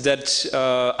is that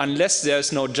unless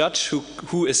there's no judge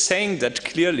who is saying that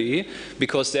clearly,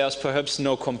 because there's perhaps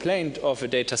no complaint of a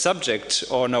data subject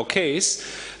or no case,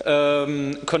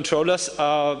 controllers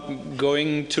are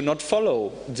going to not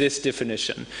follow this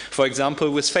definition. For example,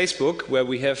 with Facebook, where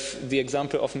we have the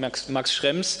example of Max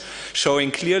Schrems showing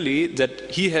clearly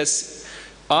that he has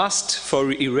asked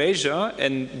for erasure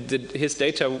and his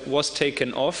data was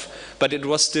taken off, but it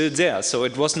was still there, so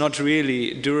it was not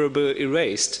really durable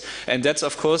erased. And that's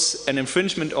of course an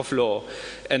infringement of law.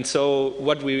 And so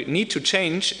what we need to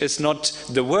change is not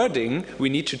the wording, we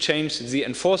need to change the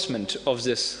enforcement of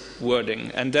this wording.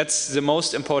 And that's the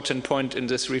most important point in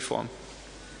this reform.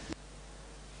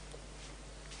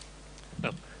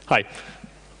 Hi.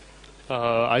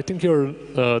 I think your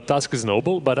task is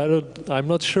noble, but I'm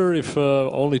not sure if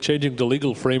only changing the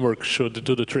legal framework should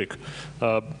do the trick.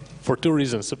 For two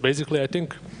reasons. Basically, I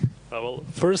think, well,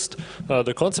 first,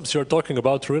 the concepts you're talking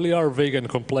about really are vague and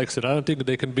complex, and I don't think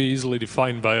they can be easily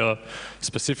defined by a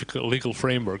specific legal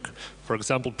framework. For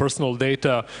example, personal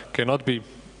data cannot be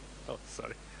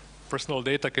cannot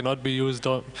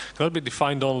be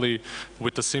defined only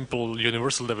with a simple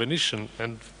universal definition,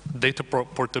 and data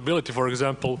portability, for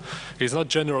example, is not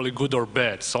generally good or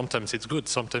bad. Sometimes it's good,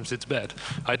 sometimes it's bad.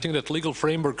 I think that legal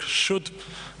framework should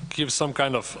give some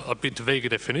kind of a bit vague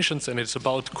definitions, and it's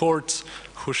about courts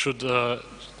who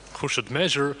should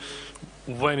measure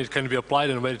when it can be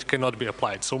applied and when it cannot be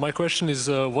applied. So my question is,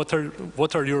 what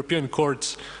are European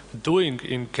courts doing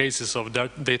in cases of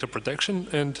data protection,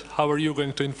 and how are you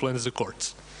going to influence the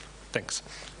courts? Thanks.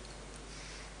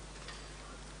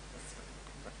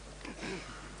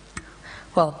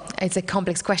 Well, it's a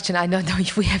complex question. I don't know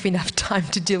if we have enough time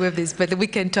to deal with this, but we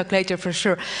can talk later for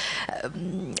sure.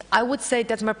 I would say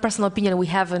that's my personal opinion. We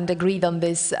haven't agreed on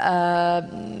this.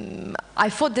 I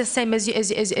thought the same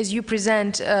as you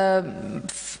present,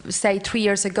 say 3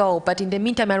 years ago, but in the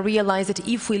meantime I realized that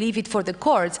if we leave it for the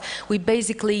courts, we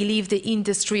basically leave the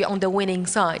industry on the winning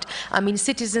side. I mean,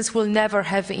 citizens will never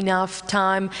have enough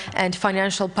time and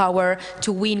financial power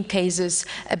to win cases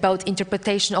about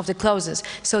interpretation of the clauses.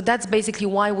 So that's basically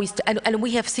why and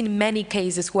we have seen many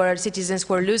cases where citizens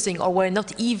were losing or were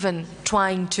not even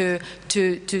trying to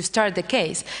start the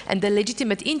case. And the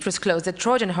legitimate interest clause, the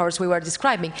Trojan horse we were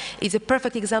describing, is a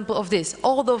perfect example of this.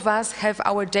 All of us have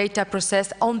our data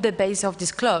processed on the basis of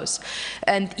this clause.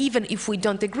 And even if we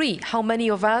don't agree, how many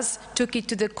of us took it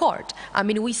to the court? I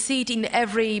mean, we see it in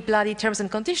every bloody terms and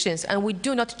conditions, and we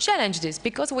do not challenge this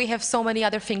because we have so many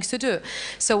other things to do.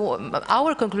 So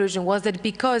our conclusion was that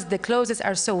because the clauses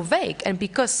are so vague and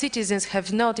because citizens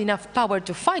have not enough power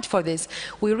to fight for this,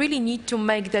 we really need to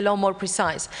make the law more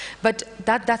precise. But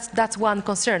that's one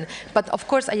concern. But of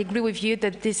course, I agree with you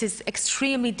that this is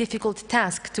extremely difficult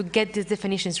task to get these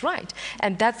definitions right.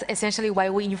 And that's essentially why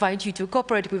we invite you to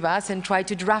cooperate with us and try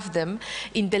to draft them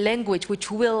in the language which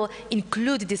will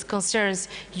include these concerns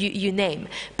you name.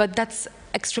 But that's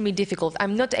extremely difficult.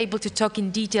 I'm not able to talk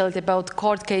in detail about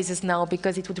court cases now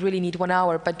because it would really need 1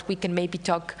 hour, but we can maybe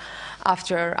talk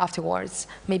afterwards.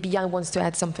 Maybe Jan wants to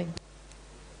add something.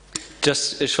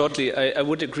 Just shortly, I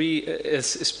would agree,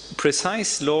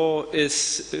 precise law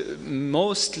is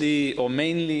mostly or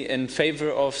mainly in favor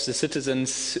of the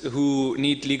citizens who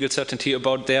need legal certainty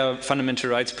about their fundamental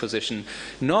rights position.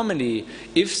 Normally,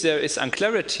 if there is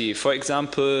unclarity, for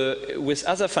example, with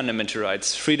other fundamental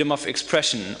rights, freedom of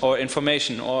expression or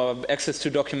information or access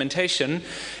to documentation,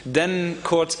 then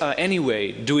courts are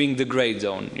anyway doing the gray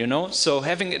zone, you know? So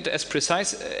having it as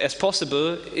precise as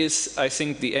possible is, I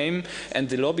think, the aim, and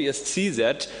the lobbyists see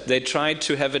that. They try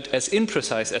to have it as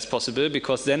imprecise as possible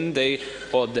because then they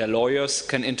or their lawyers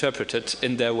can interpret it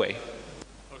in their way.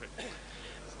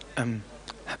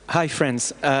 Hi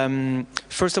friends.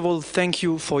 First of all, thank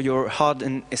you for your hard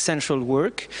and essential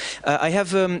work. I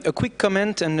have a quick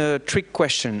comment and a trick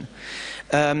question.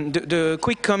 The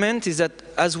quick comment is that,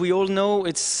 as we all know,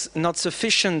 it's not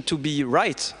sufficient to be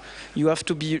right. You have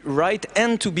to be right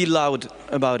and to be loud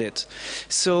about it.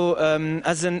 So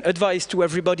as an advice to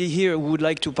everybody here who would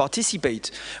like to participate,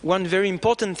 one very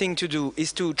important thing to do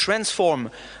is to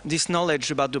transform this knowledge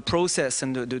about the process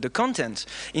and the content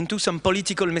into some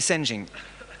political messaging.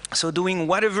 So doing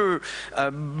whatever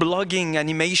blogging,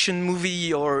 animation,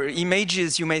 movie or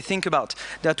images you may think about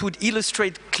that would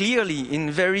illustrate clearly in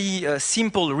very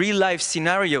simple real-life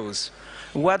scenarios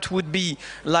what would be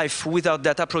life without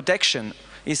data protection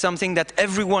is something that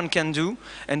everyone can do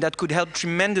and that could help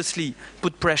tremendously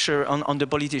put pressure on the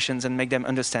politicians and make them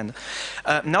understand.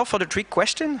 Now for the trick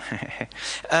question.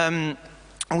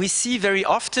 We see very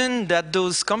often that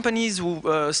those companies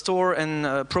who store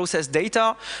and process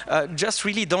data just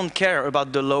really don't care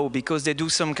about the law because they do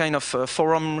some kind of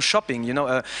forum shopping, you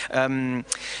know,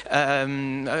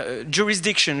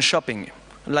 jurisdiction shopping.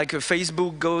 Like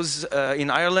Facebook goes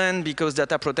in Ireland because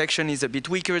data protection is a bit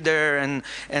weaker there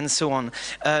and so on.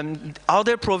 Are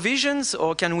there provisions,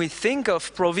 or can we think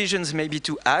of provisions maybe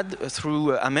to add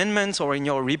through amendments or in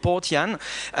your report, Jan,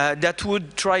 that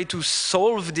would try to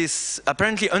solve this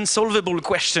apparently unsolvable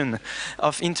question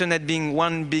of internet being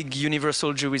one big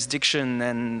universal jurisdiction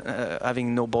and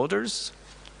having no borders?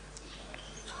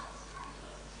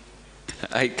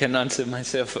 I can answer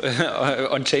myself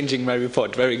on changing my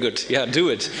report. Very good. Yeah, do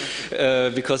it,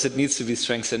 because it needs to be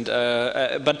strengthened.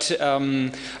 But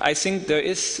I think there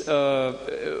is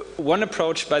one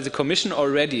approach by the Commission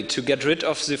already to get rid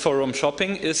of the forum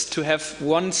shopping is to have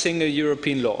one single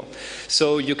European law.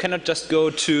 So you cannot just go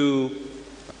to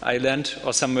Ireland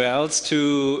or somewhere else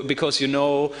because you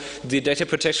know the data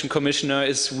protection commissioner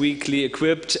is weakly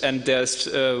equipped and there's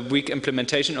weak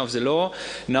implementation of the law.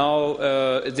 Now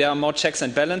there are more checks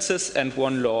and balances and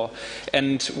one law.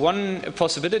 And one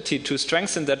possibility to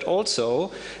strengthen that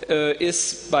also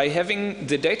is by having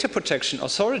the data protection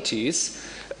authorities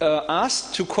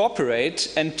asked to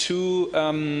cooperate and to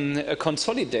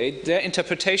consolidate their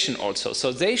interpretation also.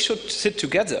 So they should sit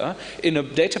together in a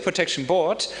data protection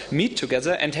board, meet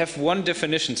together and have one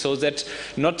definition so that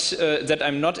that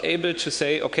I'm not able to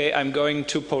say, okay, I'm going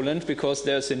to Poland because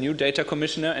there's a new data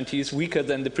commissioner and he's weaker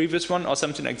than the previous one or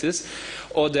something like this,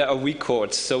 or there are weak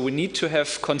courts. So we need to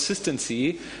have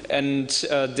consistency and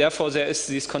therefore there is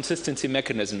this consistency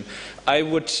mechanism. I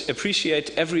would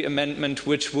appreciate every amendment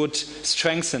which would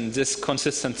strengthen this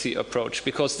consistency approach,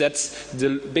 because that's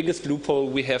the biggest loophole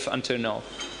we have until now.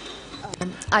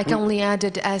 I can only add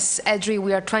that as EDRI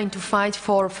we are trying to fight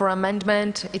for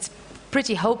amendment. It's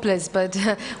pretty hopeless, but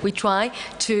we try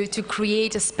to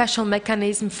create a special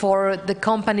mechanism for the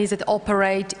companies that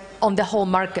operate on the whole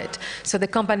market. So the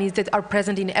companies that are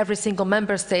present in every single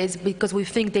member state, because we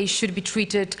think they should be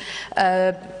treated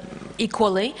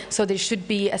equally. So there should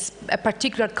be a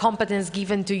particular competence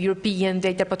given to European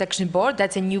Data Protection Board.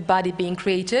 That's a new body being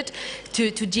created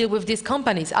to deal with these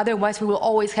companies. Otherwise, we will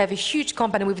always have a huge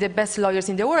company with the best lawyers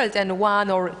in the world and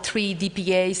 1 or 3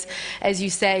 DPAs, as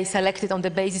you say, selected on the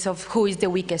basis of who is the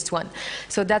weakest one.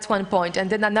 So that's one point. And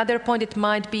then another point that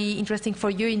might be interesting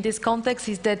for you in this context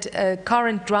is that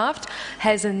current draft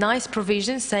has a nice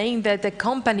provision saying that the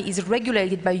company is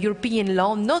regulated by European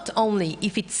law not only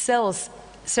if it sells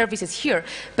services here,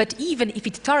 but even if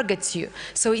it targets you.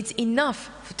 So it's enough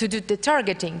to do the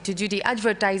targeting, to do the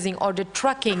advertising or the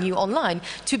tracking you online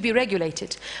to be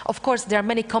regulated. Of course, there are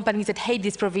many companies that hate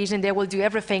this provision. They will do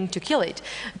everything to kill it.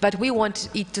 But we want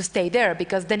it to stay there,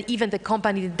 because then even the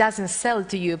company that doesn't sell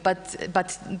to you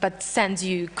but sends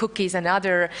you cookies and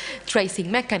other tracing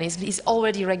mechanisms is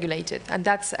already regulated. And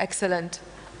that's excellent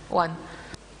one.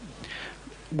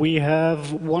 We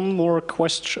have one more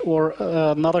question, or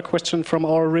another question from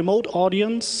our remote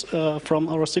audience, from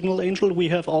our Signal Angel. We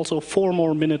have also 4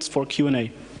 more minutes for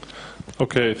Q&A.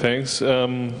 Okay, thanks.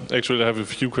 Actually, I have a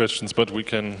few questions, but we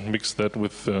can mix that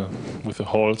with the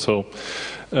hall. So,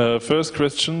 first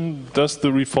question: does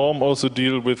the reform also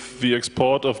deal with the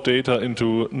export of data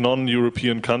into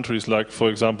non-European countries, like, for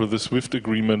example, the SWIFT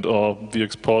agreement or the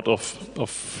export of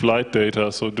flight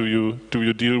data? So, do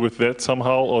you deal with that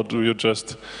somehow, or do you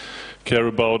just care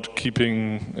about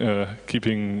keeping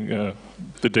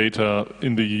the data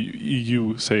in the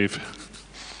EU safe?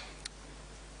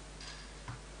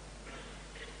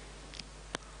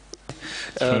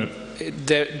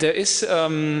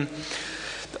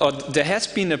 There has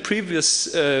been a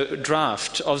previous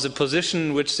draft of the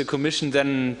position which the Commission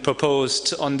then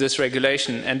proposed on this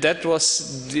regulation, and that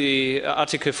was the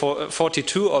Article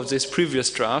 42 of this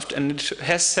previous draft, and it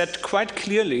has said quite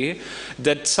clearly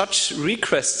that such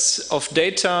requests of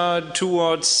data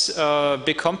towards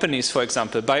big companies, for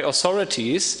example, by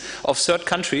authorities of third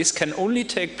countries can only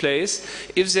take place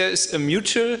if there is a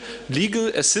mutual legal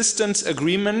assistance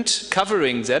agreement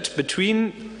covering that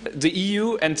between the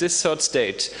EU and this third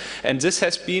state. And this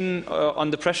has been, on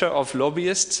the pressure of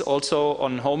lobbyists, also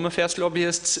on home affairs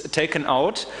lobbyists, taken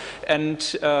out. And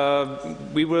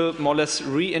we will more or less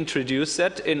reintroduce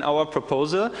that in our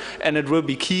proposal. And it will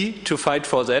be key to fight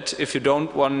for that if you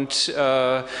don't want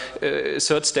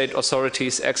third state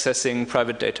authorities accessing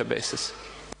private databases.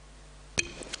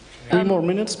 3 more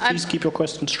minutes. Please keep your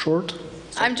questions short.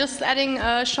 I'm just adding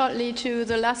shortly to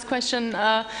the last question.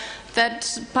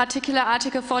 That particular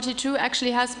Article 42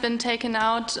 actually has been taken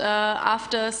out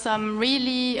after some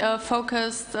really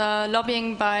focused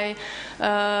lobbying by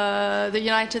the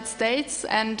United States,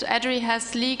 and EDRI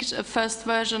has leaked a first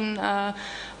version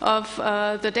of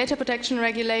the data protection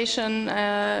regulation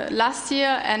last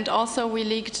year, and also we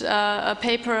leaked a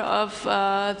paper of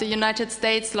the United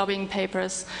States lobbying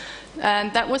papers.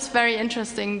 And that was very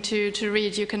interesting to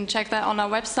read. You can check that on our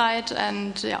website,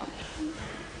 and yeah.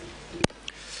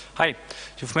 Hi.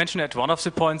 You've mentioned at one of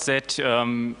the points that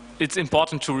it's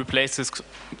important to replace this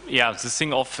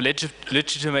thing of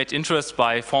legitimate interest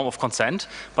by form of consent,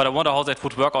 but I wonder how that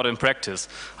would work out in practice.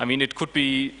 I mean, it could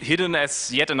be hidden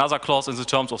as yet another clause in the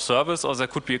terms of service, or there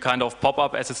could be a kind of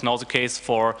pop-up, as is now the case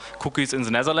for cookies in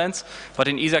the Netherlands. But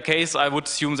in either case, I would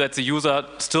assume that the user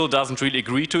still doesn't really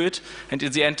agree to it, and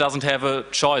in the end doesn't have a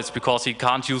choice, because he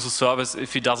can't use the service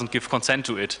if he doesn't give consent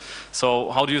to it. So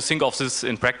how do you think of this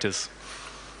in practice?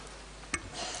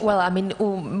 Well, I mean,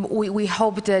 we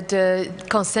hope that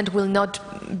consent will not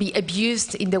be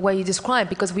abused in the way you describe,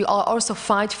 because we also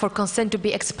fight for consent to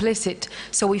be explicit.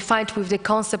 So we fight with the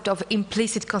concept of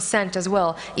implicit consent as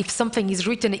well. If something is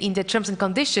written in the terms and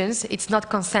conditions, it's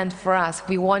not consent for us.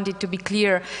 We want it to be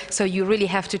clear, so you really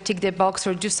have to tick the box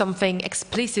or do something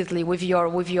explicitly with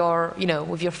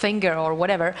your finger or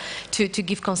whatever to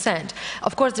give consent.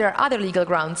 Of course, there are other legal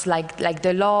grounds like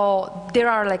the law. There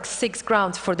are like 6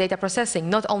 grounds for data processing.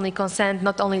 Not only consent,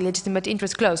 not only legitimate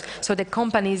interest clause. So the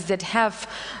companies that have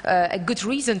a good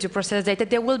reason to process data,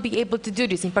 they will be able to do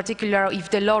this, in particular if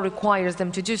the law requires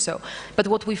them to do so. But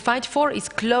what we fight for is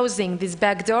closing this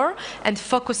back door and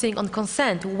focusing on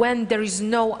consent when there is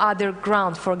no other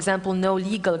ground, for example, no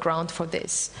legal ground for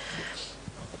this.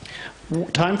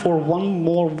 Time for one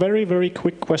more very, very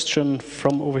quick question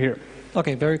from over here.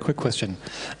 Okay, very quick question.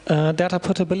 Data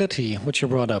portability, which you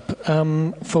brought up,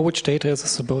 for which data is it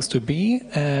supposed to be?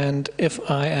 And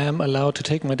if I am allowed to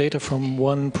take my data from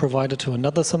one provider to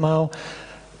another somehow,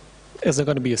 Is there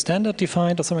going to be a standard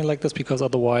defined or something like this? Because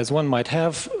otherwise one might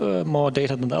have more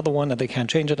data than the other one and they can't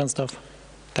change it and stuff.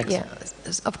 Thanks. Yeah,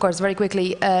 of course, very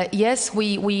quickly. Yes,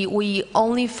 we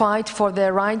only fight for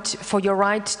the right, for your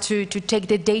right to take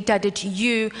the data that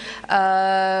you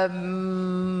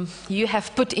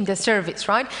have put in the service,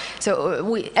 right? So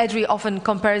Edri often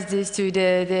compares this to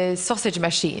the sausage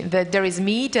machine. That there is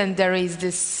meat and there is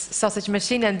this sausage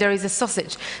machine and there is a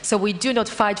sausage. So we do not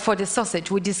fight for the sausage.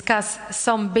 We discuss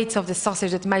some bits of the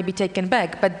sausage that might be taken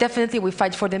back, but definitely we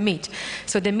fight for the meat.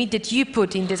 So the meat that you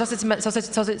put in the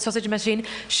sausage machine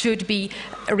should be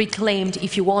reclaimed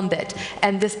if you want that.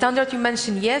 And the standard you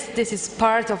mentioned, yes, this is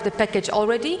part of the package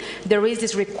already. There is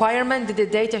this requirement that the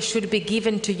data should be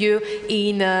given to you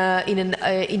in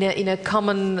a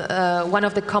common one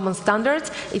of the common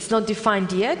standards. It's not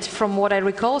defined yet, from what I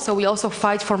recall. So we also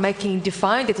fight for making it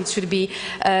defined that it should be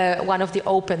one of the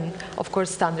open, of course,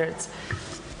 standards.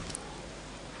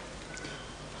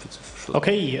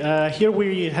 Okay, here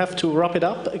we have to wrap it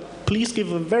up. Please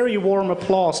give a very warm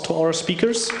applause to our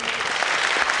speakers.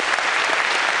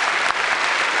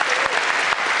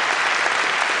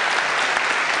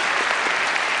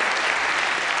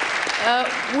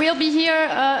 We'll be here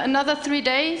another 3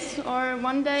 days or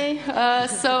 1 day,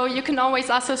 so you can always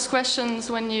ask us questions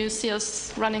when you see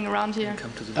us running around here.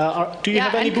 Do you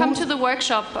have any booth? Come to the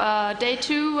workshop, day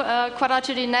 2,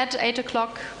 Quadrature.net, 8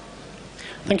 o'clock.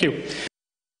 Thank you.